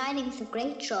bring you tidings of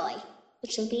great joy,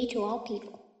 which shall be to all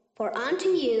people. For unto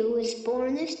you is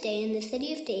born this day in the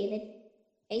city of David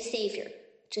a Savior,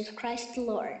 which is Christ the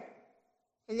Lord.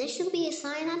 And this shall be a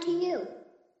sign unto you.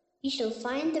 You shall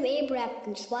find the babe wrapped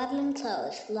in swaddling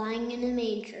clothes, lying in a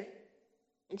manger.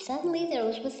 And suddenly there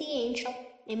was with the angel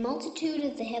a multitude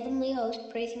of the heavenly host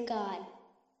praising God,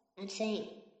 and saying,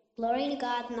 Glory to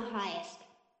God in the highest,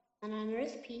 and on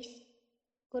earth peace,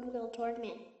 goodwill toward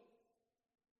men.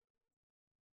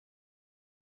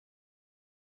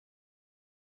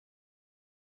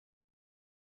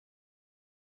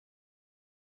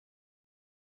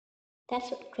 That's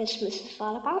what Christmas is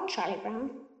all about, Charlie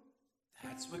Brown.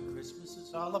 That's what Christmas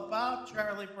is all about,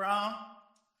 Charlie Brown.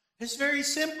 It's very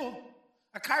simple.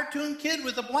 A cartoon kid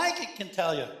with a blanket can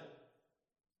tell you. It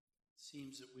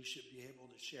seems that we should be able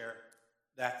to share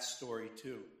that story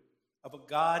too, of a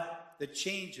God that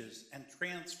changes and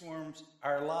transforms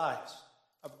our lives,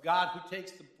 of a God who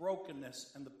takes the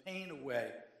brokenness and the pain away,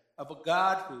 of a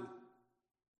God who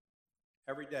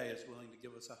every day is willing to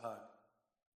give us a hug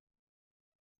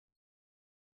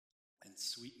and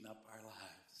sweeten up our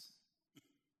lives.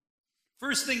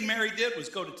 First thing Mary did was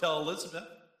go to tell Elizabeth.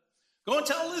 Go and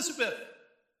tell Elizabeth,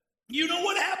 you know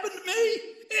what happened to me?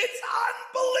 It's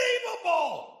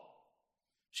unbelievable.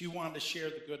 She wanted to share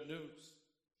the good news.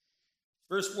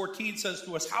 Verse 14 says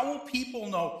to us, how will people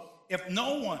know if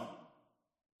no one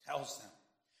tells them?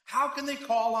 How can they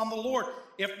call on the Lord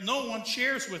if no one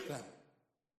shares with them?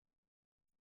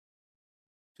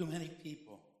 Too many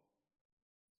people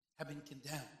have been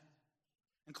condemned,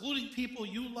 including people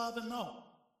you love and know,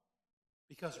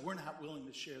 because we're not willing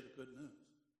to share the good news.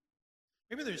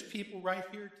 Maybe there's people right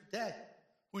here today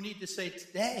who need to say,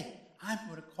 today, I'm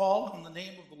going to call on the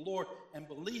name of the Lord and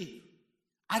believe.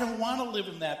 I don't want to live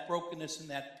in that brokenness, in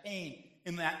that pain,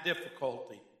 in that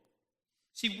difficulty.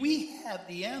 See, we have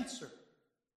the answer.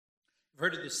 You've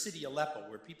heard of the city of Aleppo,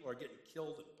 where people are getting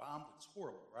killed and bombed. It's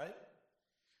horrible, right?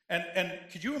 And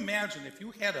could you imagine if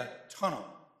you had a tunnel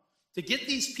to get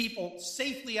these people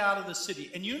safely out of the city,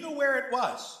 and you know where it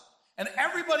was, and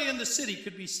everybody in the city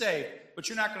could be saved, but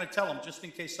you're not going to tell them just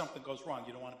in case something goes wrong.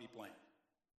 You don't want to be blamed.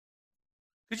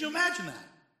 Could you imagine that?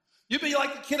 You'd be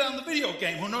like the kid on the video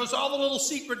game who knows all the little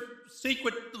secret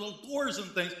little doors and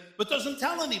things, but doesn't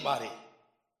tell anybody.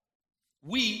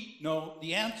 We know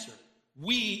the answer.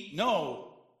 We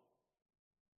know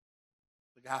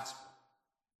the gospel.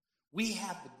 We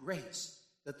have the grace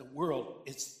that the world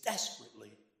is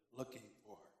desperately looking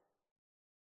for.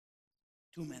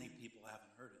 Too many people haven't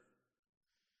heard it.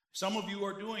 Some of you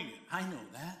are doing it. I know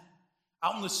that.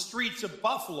 Out in the streets of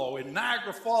Buffalo, in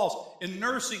Niagara Falls, in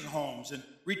nursing homes, in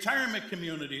retirement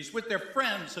communities, with their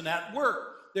friends and at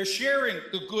work. They're sharing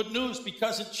the good news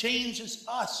because it changes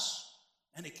us,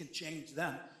 and it can change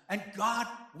them. And God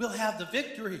will have the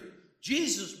victory.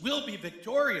 Jesus will be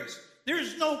victorious.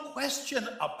 There's no question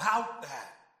about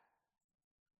that.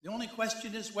 The only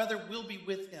question is whether we'll be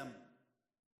with him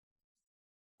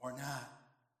or not.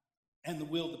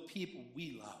 And will the people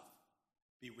we love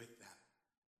be with them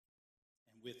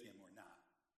and with him or not?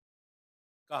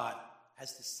 God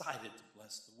has decided to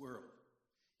bless the world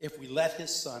if we let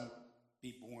his son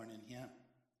be born in him.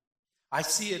 I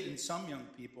see it in some young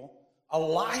people,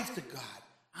 alive to God,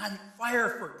 on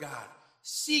fire for God,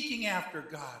 seeking after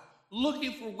God,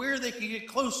 looking for where they can get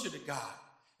closer to God.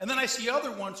 And then I see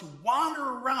other ones who wander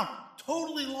around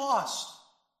totally lost,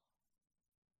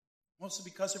 mostly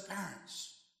because their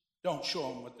parents don't show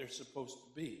them what they're supposed to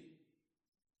be.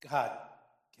 God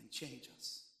can change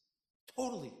us,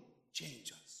 totally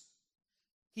change us.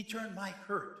 He turned my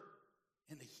hurt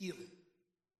into healing.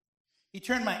 He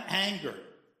turned my anger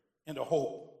into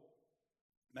hope,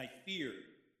 my fear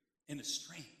into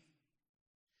strength.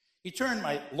 He turned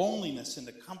my loneliness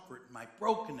into comfort, and my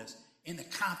brokenness into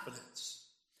confidence.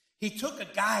 He took a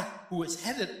guy who was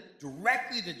headed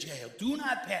directly to jail, do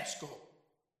not pass go,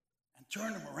 and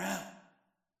turned him around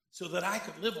so that I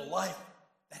could live a life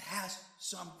that has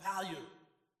some value.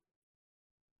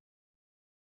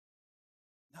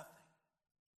 Nothing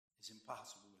is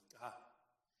impossible with God.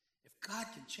 If God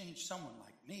can change someone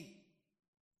like me,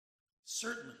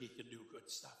 certainly he can do good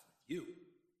stuff with you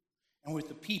and with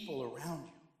the people around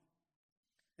you.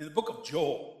 In the book of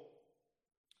Joel,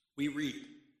 we read,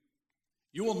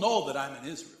 "You will know that I'm in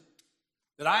Israel,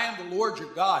 that I am the Lord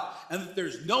your God, and that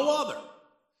there's no other.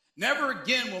 Never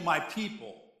again will my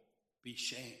people be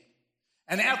shamed.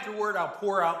 And afterward I'll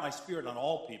pour out my spirit on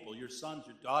all people. Your sons,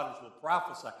 your daughters will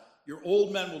prophesy. Your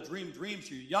old men will dream dreams.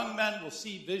 Your young men will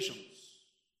see visions.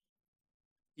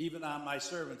 Even on my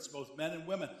servants, both men and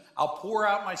women, I'll pour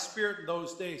out my spirit in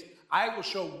those days. I will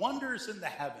show wonders in the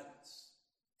heavens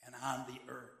and on the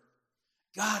earth."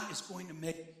 God is going to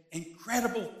make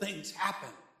incredible things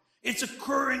happen. It's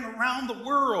occurring around the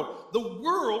world. The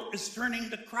world is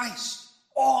turning to Christ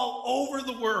all over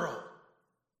the world.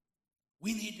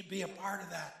 We need to be a part of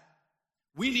that.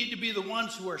 We need to be the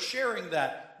ones who are sharing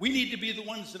that. We need to be the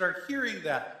ones that are hearing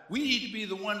that. We need to be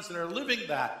the ones that are living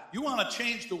that. You want to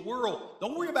change the world.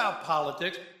 Don't worry about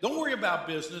politics. Don't worry about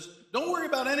business. Don't worry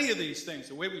about any of these things.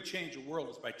 The way we change the world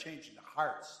is by changing the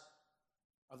hearts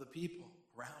of the people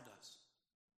around us.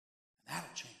 And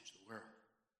that'll change the world.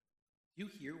 You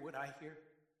hear what I hear?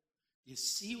 You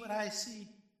see what I see?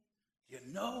 You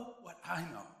know what I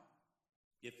know?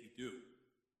 If you do,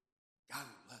 God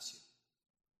will bless you.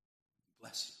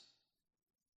 Bless you.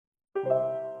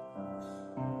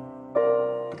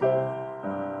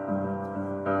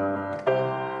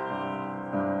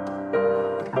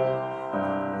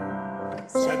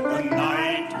 Set the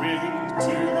night wind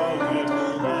to the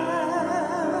little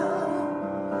lamb.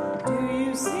 Do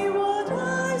you see what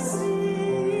I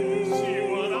see? See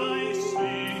what I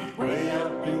see? Way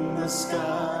up in the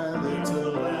sky,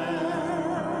 little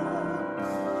lamb.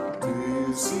 Do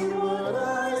you see what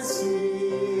I see?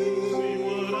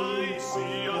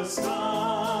 A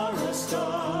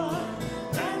star,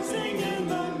 dancing in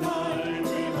the night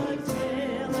with a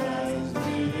tail as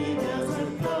big as a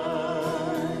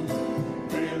gun,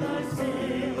 with a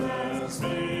tail as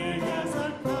big as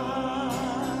a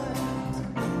gun.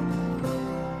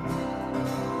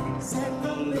 Set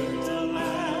the little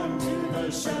lamb to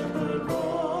the shepherd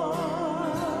boy.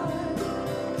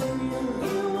 Do you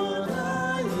hear what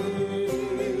I hear?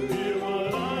 Hear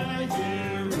what I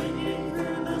hear, ringing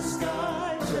through the sky.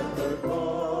 Shepherd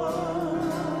boy,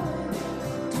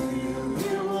 do you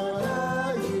hear what I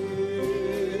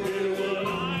hear? Hear what I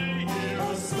hear?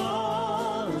 A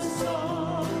song,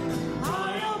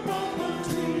 high above the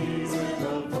trees, with a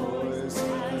voice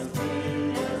as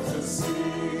big as the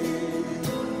sea,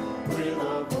 with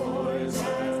a voice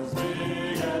as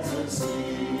big as the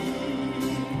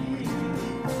sea.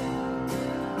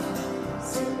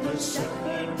 Sing the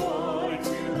shepherd boy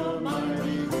to the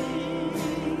mighty king.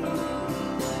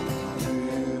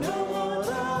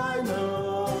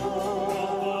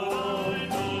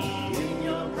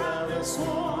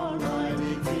 Sworn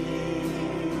mighty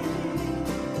king.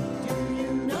 Do you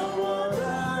know what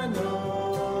I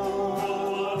know?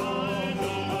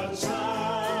 A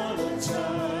child,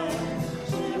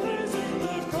 shivers in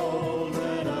the cold.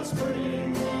 Let us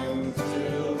bring him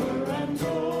silver and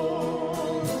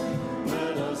gold.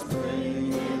 Let us bring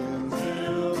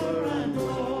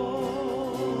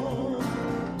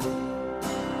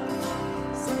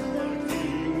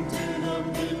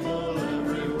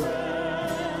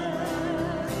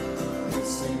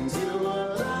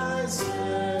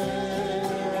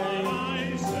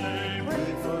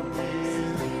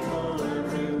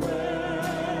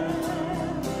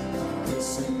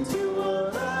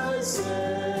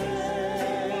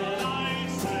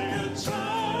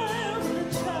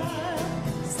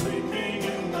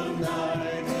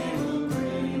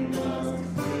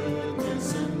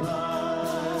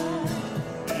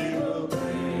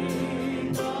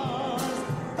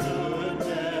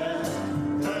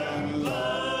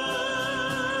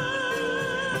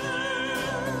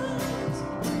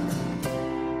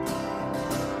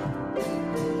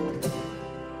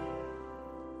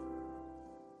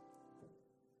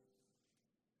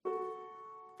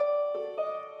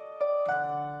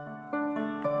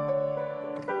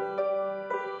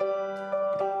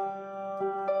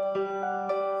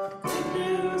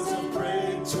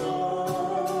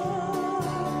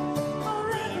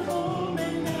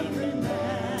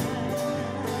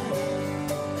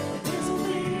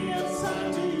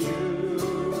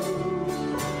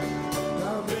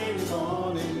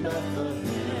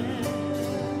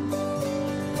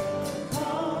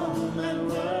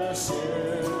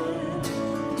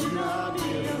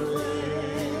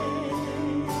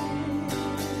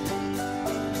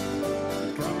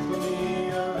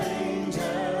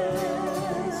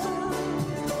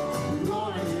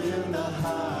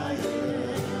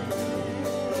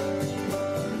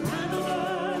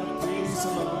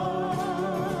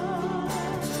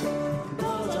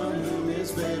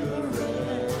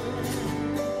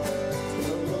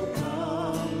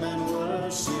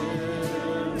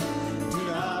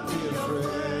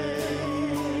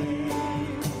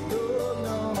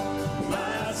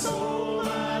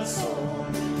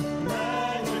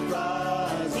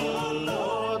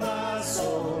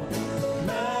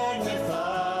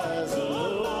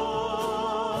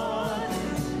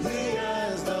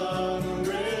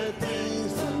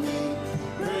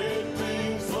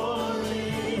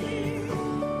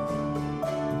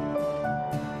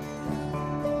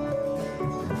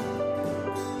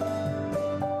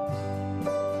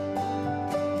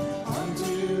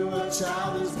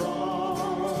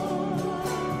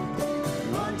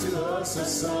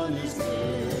because the sun is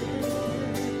good.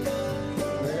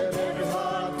 Let every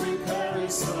heart prepare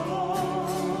its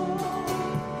song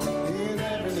in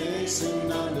every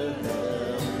nation under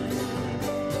heaven.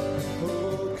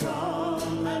 Oh,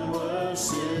 come and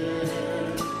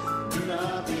worship, do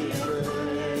not be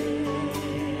afraid.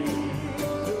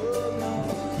 Oh,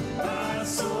 my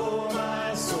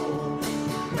soul,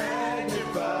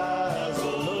 magnifies the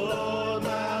Lord,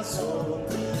 my soul.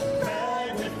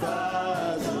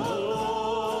 Magnifies the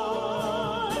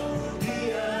Lord. He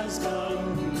has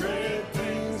done great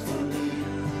things for me,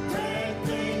 great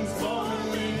things for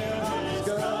me. His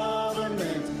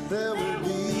government, there will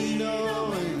be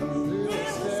no end. He'll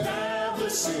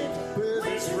establish it with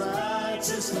his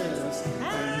righteousness,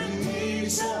 and he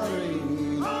shall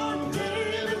reign on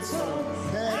David's throne,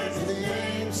 and his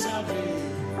name shall be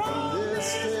from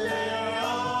this day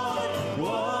on.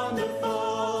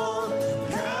 Wonderful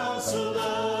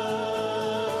Counselor,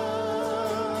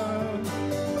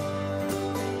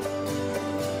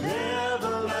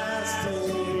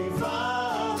 everlasting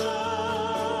Father,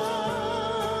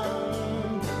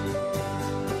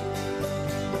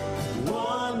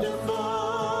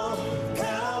 wonderful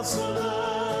Counselor,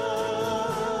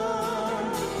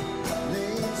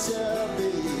 name shall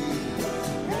be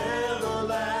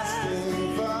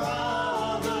everlasting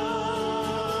Father.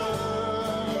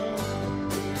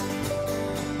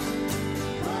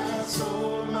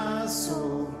 My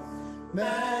soul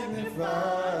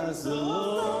magnifies the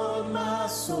Lord. My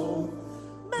soul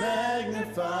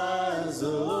magnifies the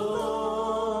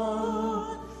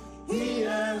Lord. He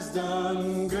has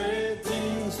done great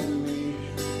things for me,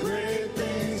 great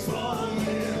things for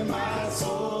me. My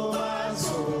soul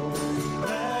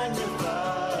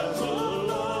magnifies the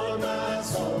Lord. My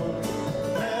soul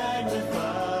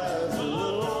magnifies the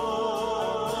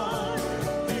Lord.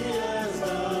 He has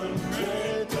done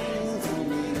great things for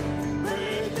me,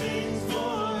 great things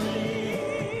for me.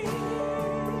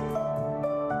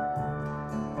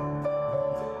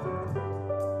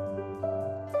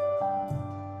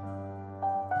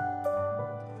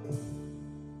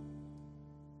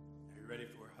 Are you ready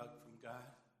for a hug from God?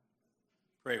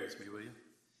 Pray with me, will you?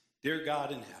 Dear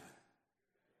God in heaven,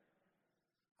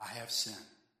 I have sinned.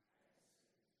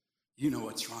 You know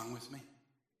what's wrong with me.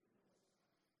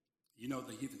 You know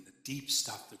even the deep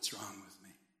stuff that's wrong with me.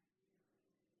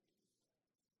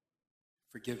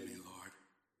 Forgive me, Lord.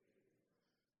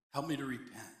 Help me to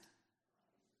repent,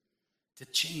 to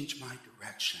change my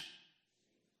direction.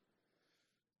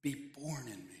 Be born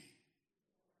in me.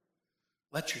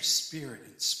 Let your Spirit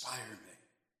inspire me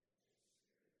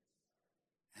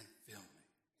and fill me,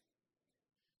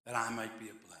 that I might be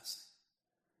a blessing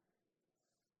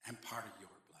and part of your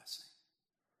blessing.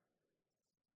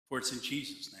 For it's in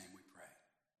Jesus' name we pray.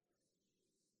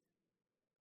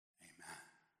 Amen.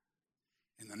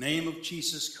 In the name of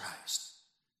Jesus Christ,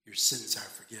 your sins are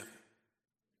forgiven.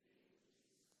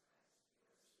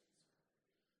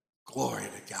 Glory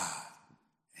to God.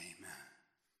 Amen.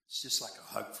 It's just like a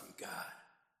hug from God.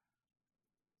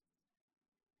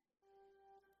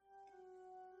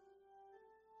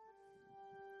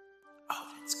 Oh,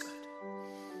 that's good.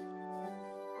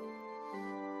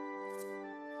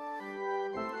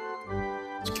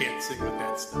 You can't sing with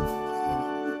that stuff.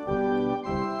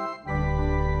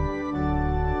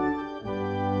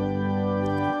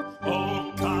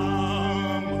 Oh,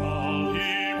 come, all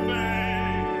ye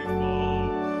faithful,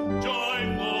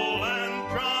 joyful and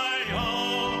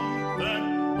triumphant.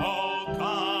 Oh,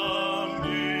 come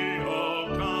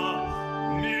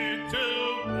ye to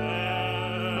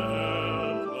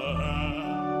Bethlehem.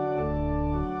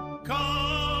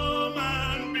 Come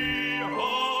and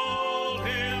behold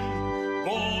him,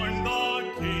 born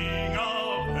the King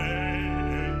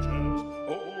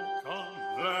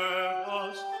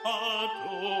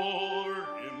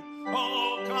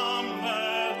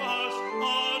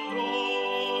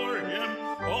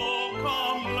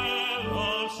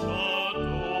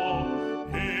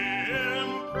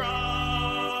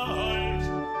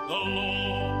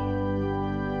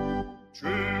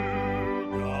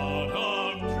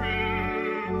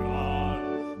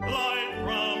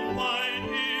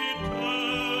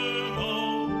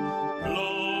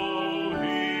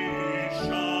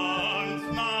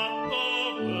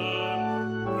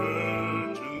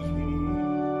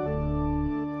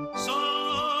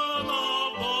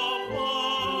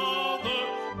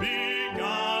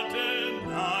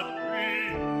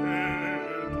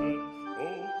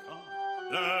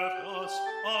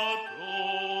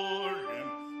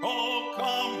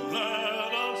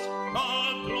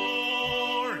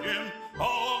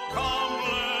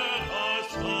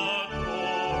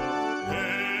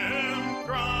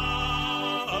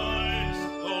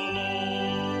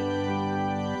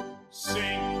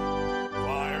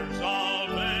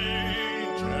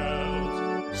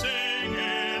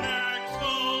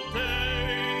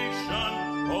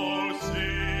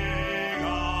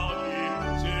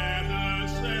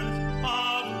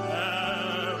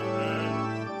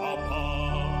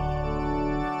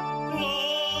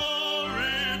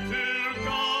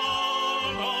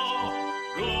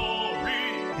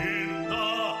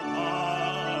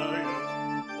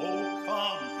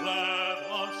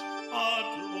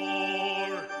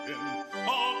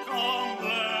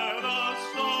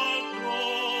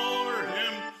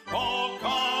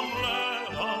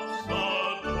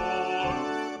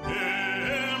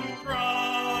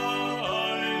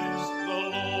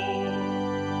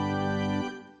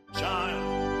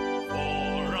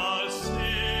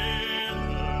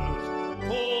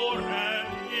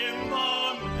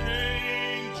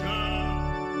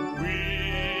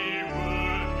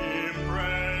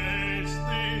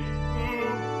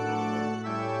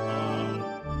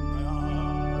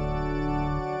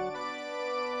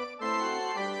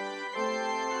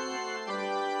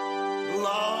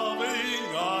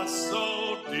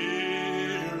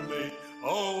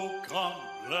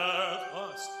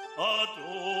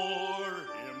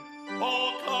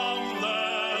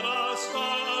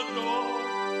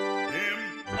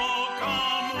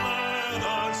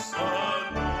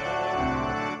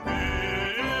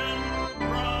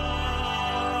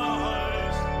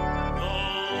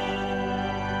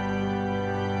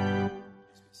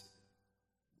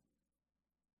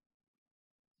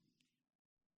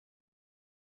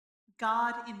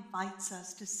God invites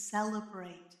us to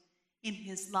celebrate in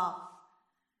his love.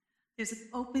 There's an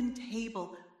open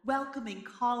table, welcoming,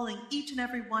 calling each and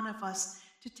every one of us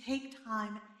to take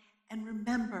time and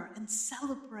remember and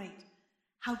celebrate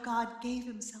how God gave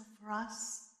himself for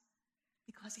us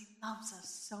because he loves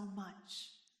us so much.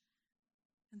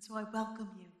 And so I welcome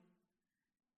you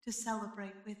to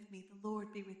celebrate with me. The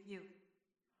Lord be with you.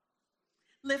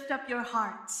 Lift up your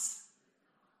hearts.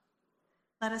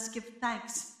 Let us give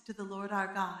thanks to the Lord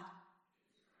our God.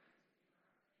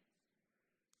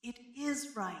 It is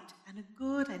right and a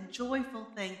good and joyful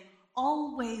thing,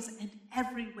 always and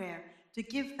everywhere, to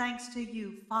give thanks to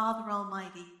you, Father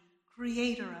Almighty,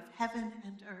 creator of heaven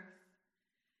and earth.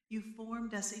 You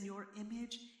formed us in your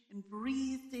image and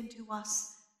breathed into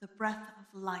us the breath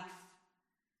of life.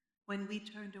 When we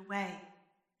turned away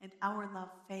and our love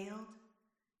failed,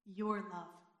 your love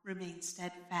remained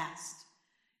steadfast.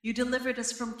 You delivered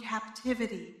us from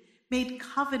captivity, made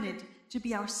covenant to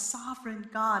be our sovereign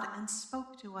God, and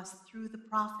spoke to us through the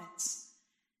prophets.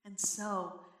 And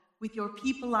so, with your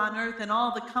people on earth and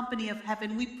all the company of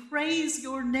heaven, we praise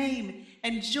your name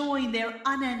and join their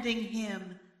unending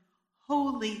hymn.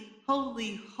 Holy,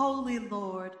 holy, holy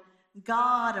Lord,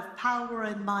 God of power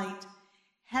and might,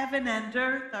 heaven and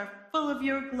earth are full of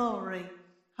your glory.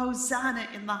 Hosanna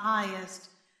in the highest.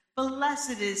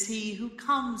 Blessed is he who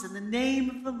comes in the name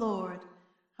of the Lord.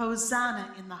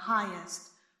 Hosanna in the highest.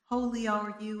 Holy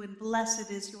are you, and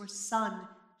blessed is your Son,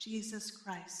 Jesus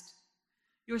Christ.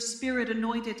 Your Spirit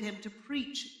anointed him to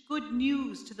preach good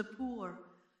news to the poor,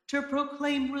 to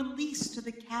proclaim release to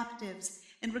the captives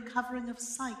and recovering of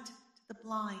sight to the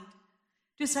blind,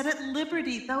 to set at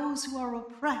liberty those who are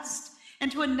oppressed,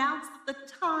 and to announce that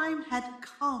the time had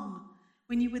come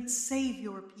when you would save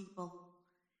your people.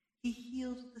 He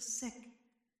healed the sick,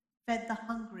 fed the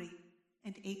hungry,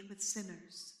 and ate with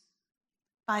sinners.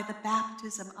 By the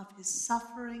baptism of his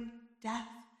suffering, death,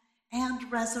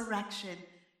 and resurrection,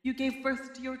 you gave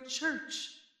birth to your church,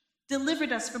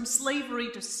 delivered us from slavery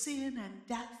to sin and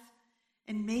death,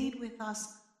 and made with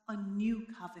us a new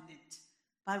covenant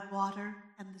by water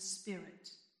and the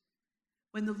Spirit.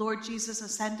 When the Lord Jesus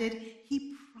ascended,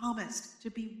 he promised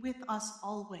to be with us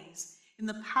always in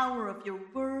the power of your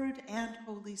word and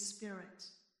Holy Spirit.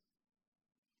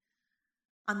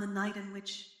 On the night in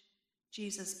which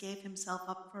Jesus gave himself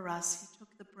up for us, he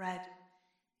took the bread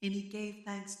and he gave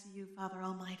thanks to you, Father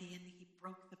Almighty, and he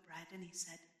broke the bread and he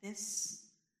said, "This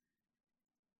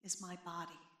is my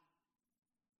body,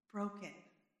 broken,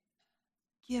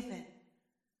 given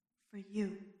for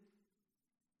you.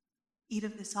 Eat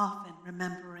of this often,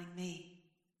 remembering me."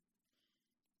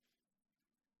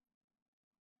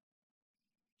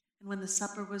 And when the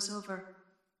supper was over,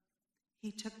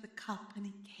 he took the cup and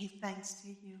he gave thanks to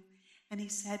you. And he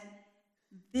said,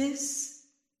 "This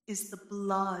is the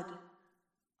blood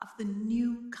of the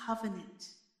new covenant,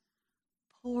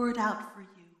 poured out for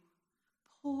you,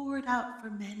 poured out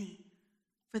for many,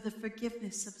 for the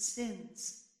forgiveness of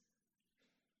sins.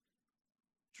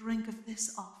 Drink of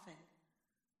this often,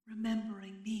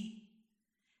 remembering me."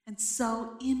 And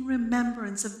so, in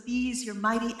remembrance of these, your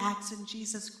mighty acts in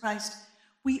Jesus Christ,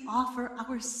 we offer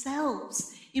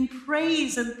ourselves in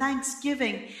praise and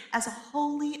thanksgiving as a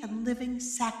holy and living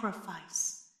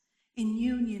sacrifice in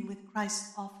union with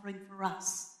Christ's offering for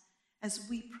us as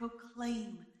we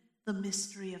proclaim the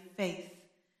mystery of faith.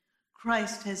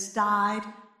 Christ has died,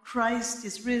 Christ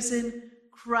is risen,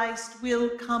 Christ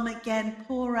will come again.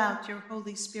 Pour out your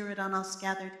Holy Spirit on us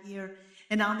gathered here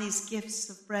and on these gifts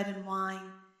of bread and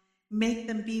wine. Make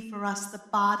them be for us the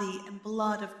body and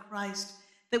blood of Christ,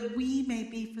 that we may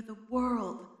be for the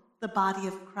world the body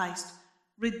of Christ,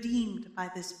 redeemed by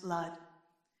this blood.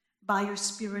 By your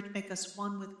Spirit, make us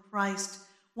one with Christ,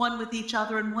 one with each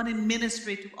other, and one in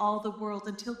ministry to all the world,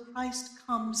 until Christ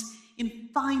comes in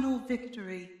final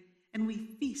victory and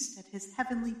we feast at his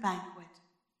heavenly banquet.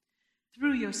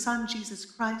 Through your Son, Jesus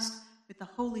Christ, with the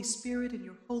Holy Spirit and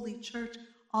your holy church,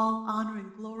 all honor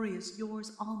and glory is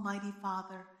yours, Almighty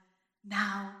Father,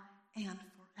 now and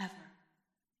forever.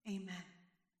 Amen.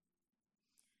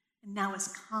 And now, as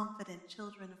confident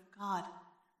children of God,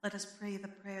 let us pray the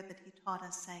prayer that he taught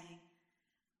us, saying,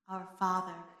 Our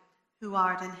Father, who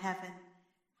art in heaven,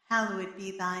 hallowed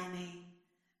be thy name.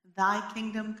 Thy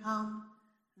kingdom come,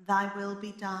 thy will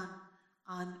be done,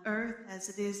 on earth as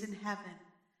it is in heaven.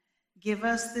 Give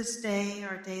us this day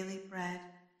our daily bread,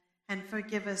 and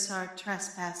forgive us our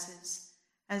trespasses,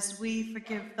 as we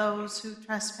forgive those who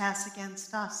trespass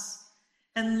against us.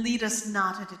 And lead us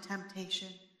not into temptation,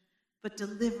 but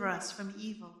deliver us from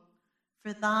evil.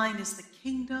 For thine is the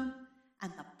kingdom,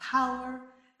 and the power,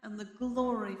 and the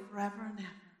glory forever and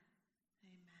ever.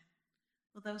 Amen.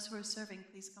 Will those who are serving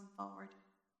please come forward?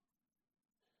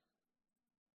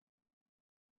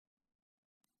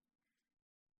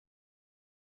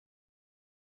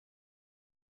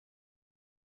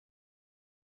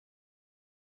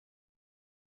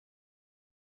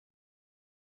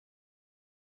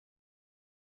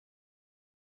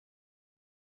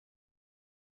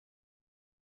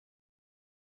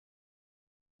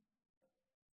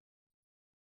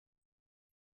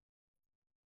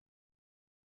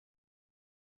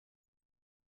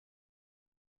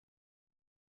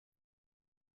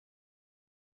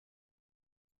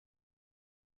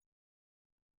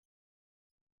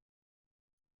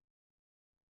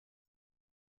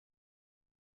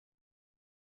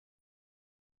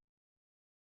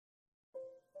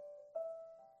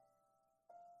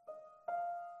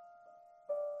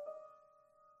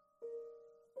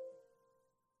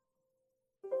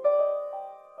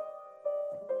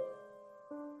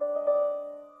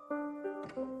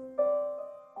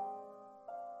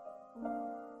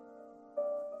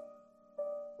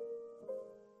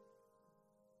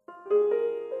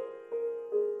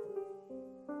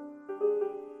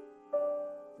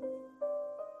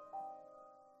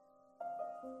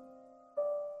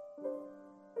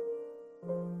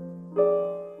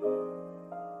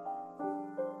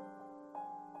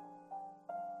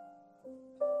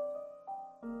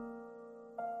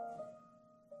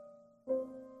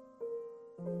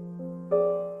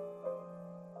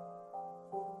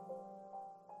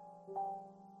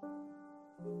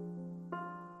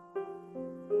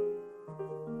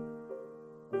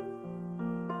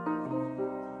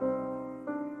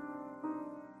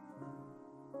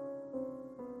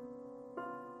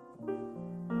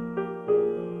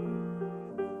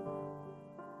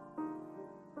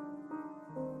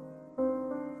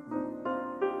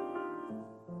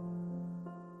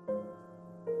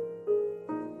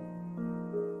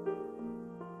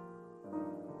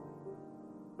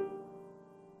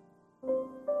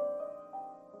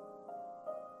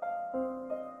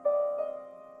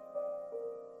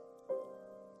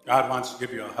 God wants to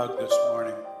give you a hug this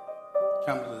morning.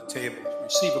 Come to the table.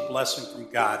 Receive a blessing from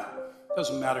God. It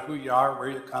doesn't matter who you are, where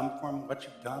you come from, what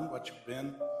you've done, what you've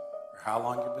been, or how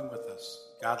long you've been with us.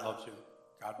 God loves you.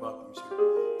 God welcomes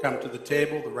you. Come to the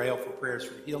table, the rail for prayers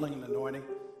for healing and anointing,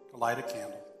 to light a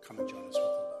candle. Come and join us with the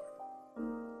Lord.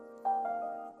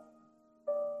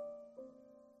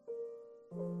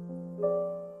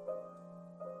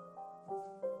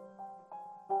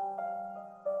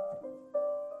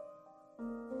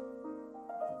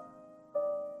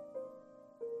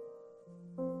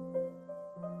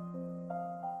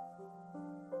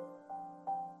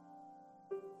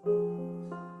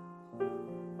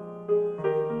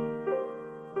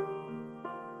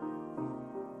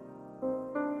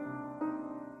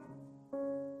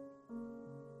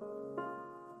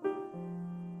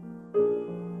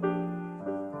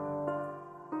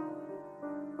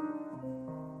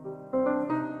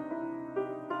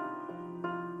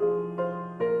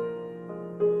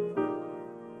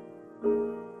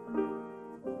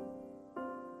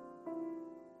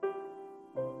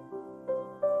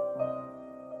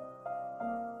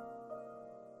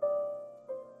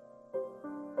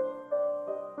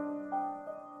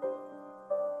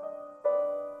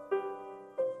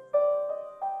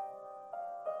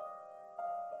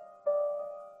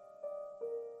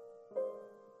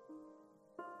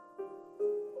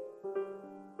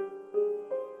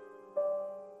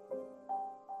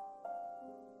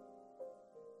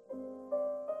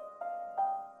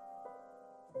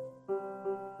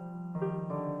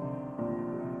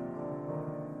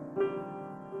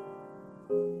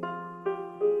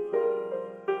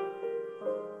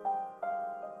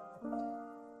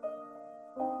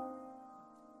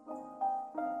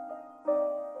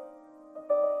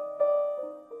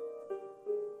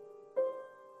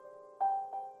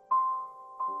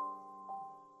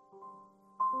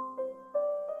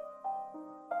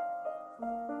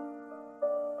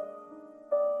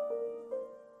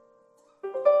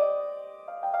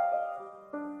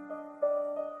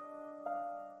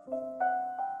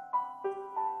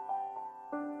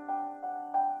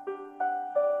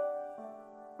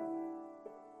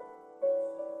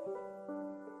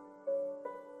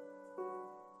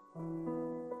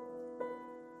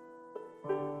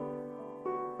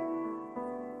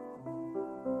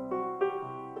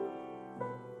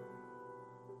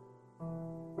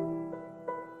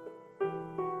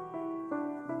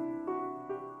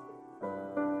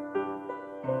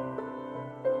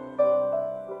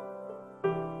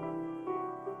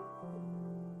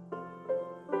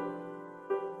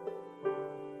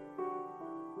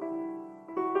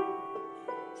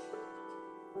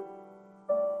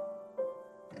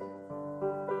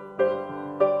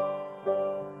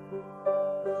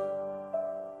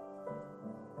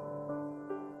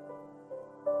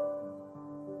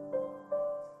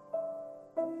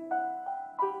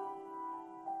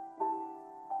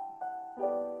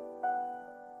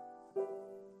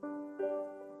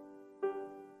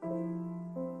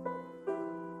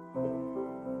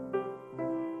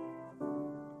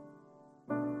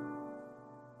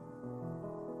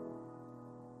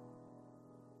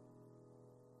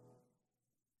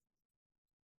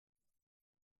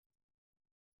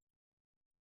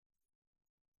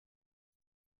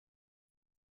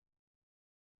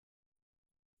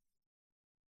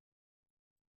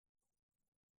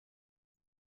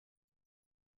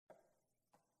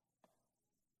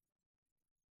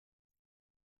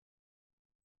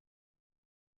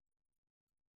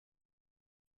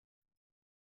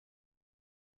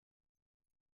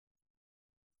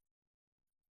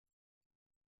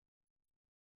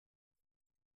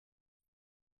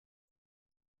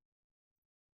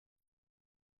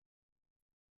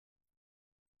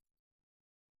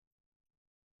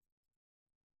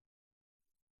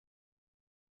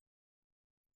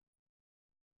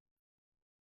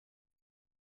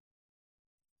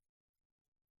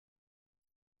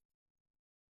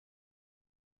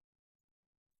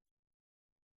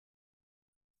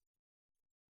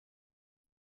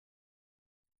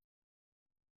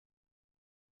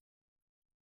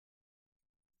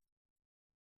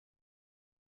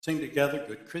 Sing together,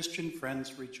 Good Christian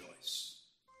Friends Rejoice.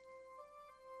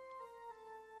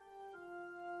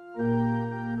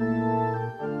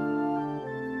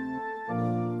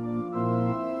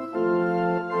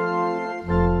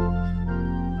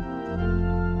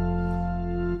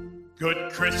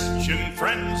 Good Christian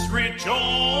friends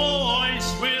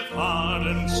rejoice with heart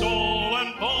and soul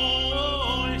and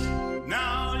voice.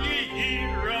 Now ye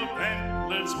hear of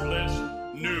endless bliss.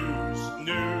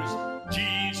 News,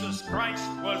 Jesus Christ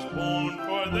was born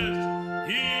for this.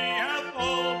 He hath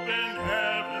opened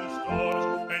heaven's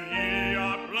doors, and ye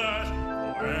are blessed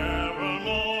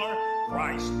forevermore.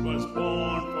 Christ was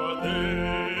born for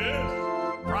this.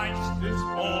 Christ is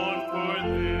born for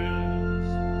this.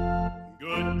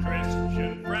 Good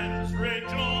Christian friends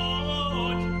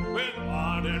rejoice with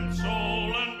heart and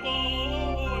soul and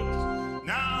voice.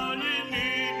 Now ye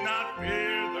need not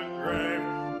fear the grave.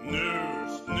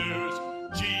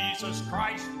 News, Jesus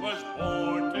Christ was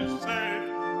born to save.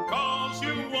 Calls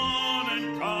you one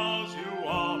and calls you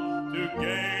all to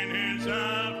gain his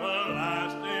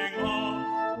everlasting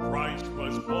all. Christ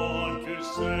was born to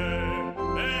save.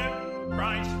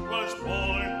 Christ was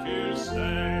born to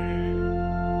save.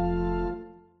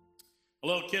 A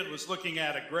little kid was looking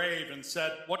at a grave and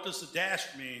said, "What does the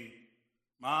dash mean,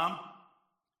 Mom?"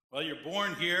 "Well, you're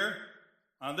born here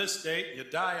on this date, you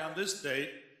die on this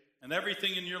date, and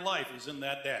everything in your life is in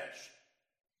that dash.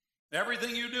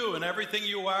 Everything you do and everything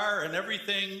you are and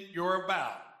everything you're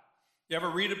about." You ever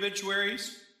read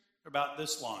obituaries? They're about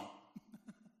this long.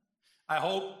 I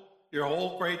hope your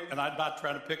whole great, and I'm not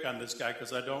trying to pick on this guy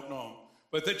because I don't know him,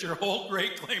 but that your whole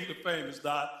great claim to fame is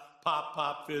not pop,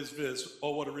 pop, fizz, fizz.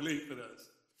 Oh, what a relief it is.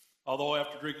 Although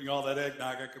after drinking all that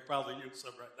eggnog, I could probably use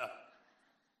some right now.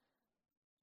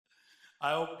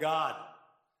 I hope God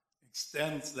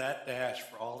extends that dash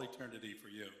for all eternity for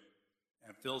you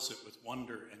and fills it with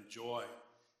wonder and joy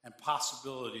and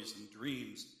possibilities and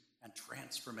dreams and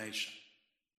transformation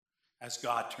as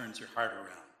God turns your heart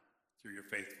around through your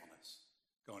faithfulness.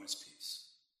 Go in his peace.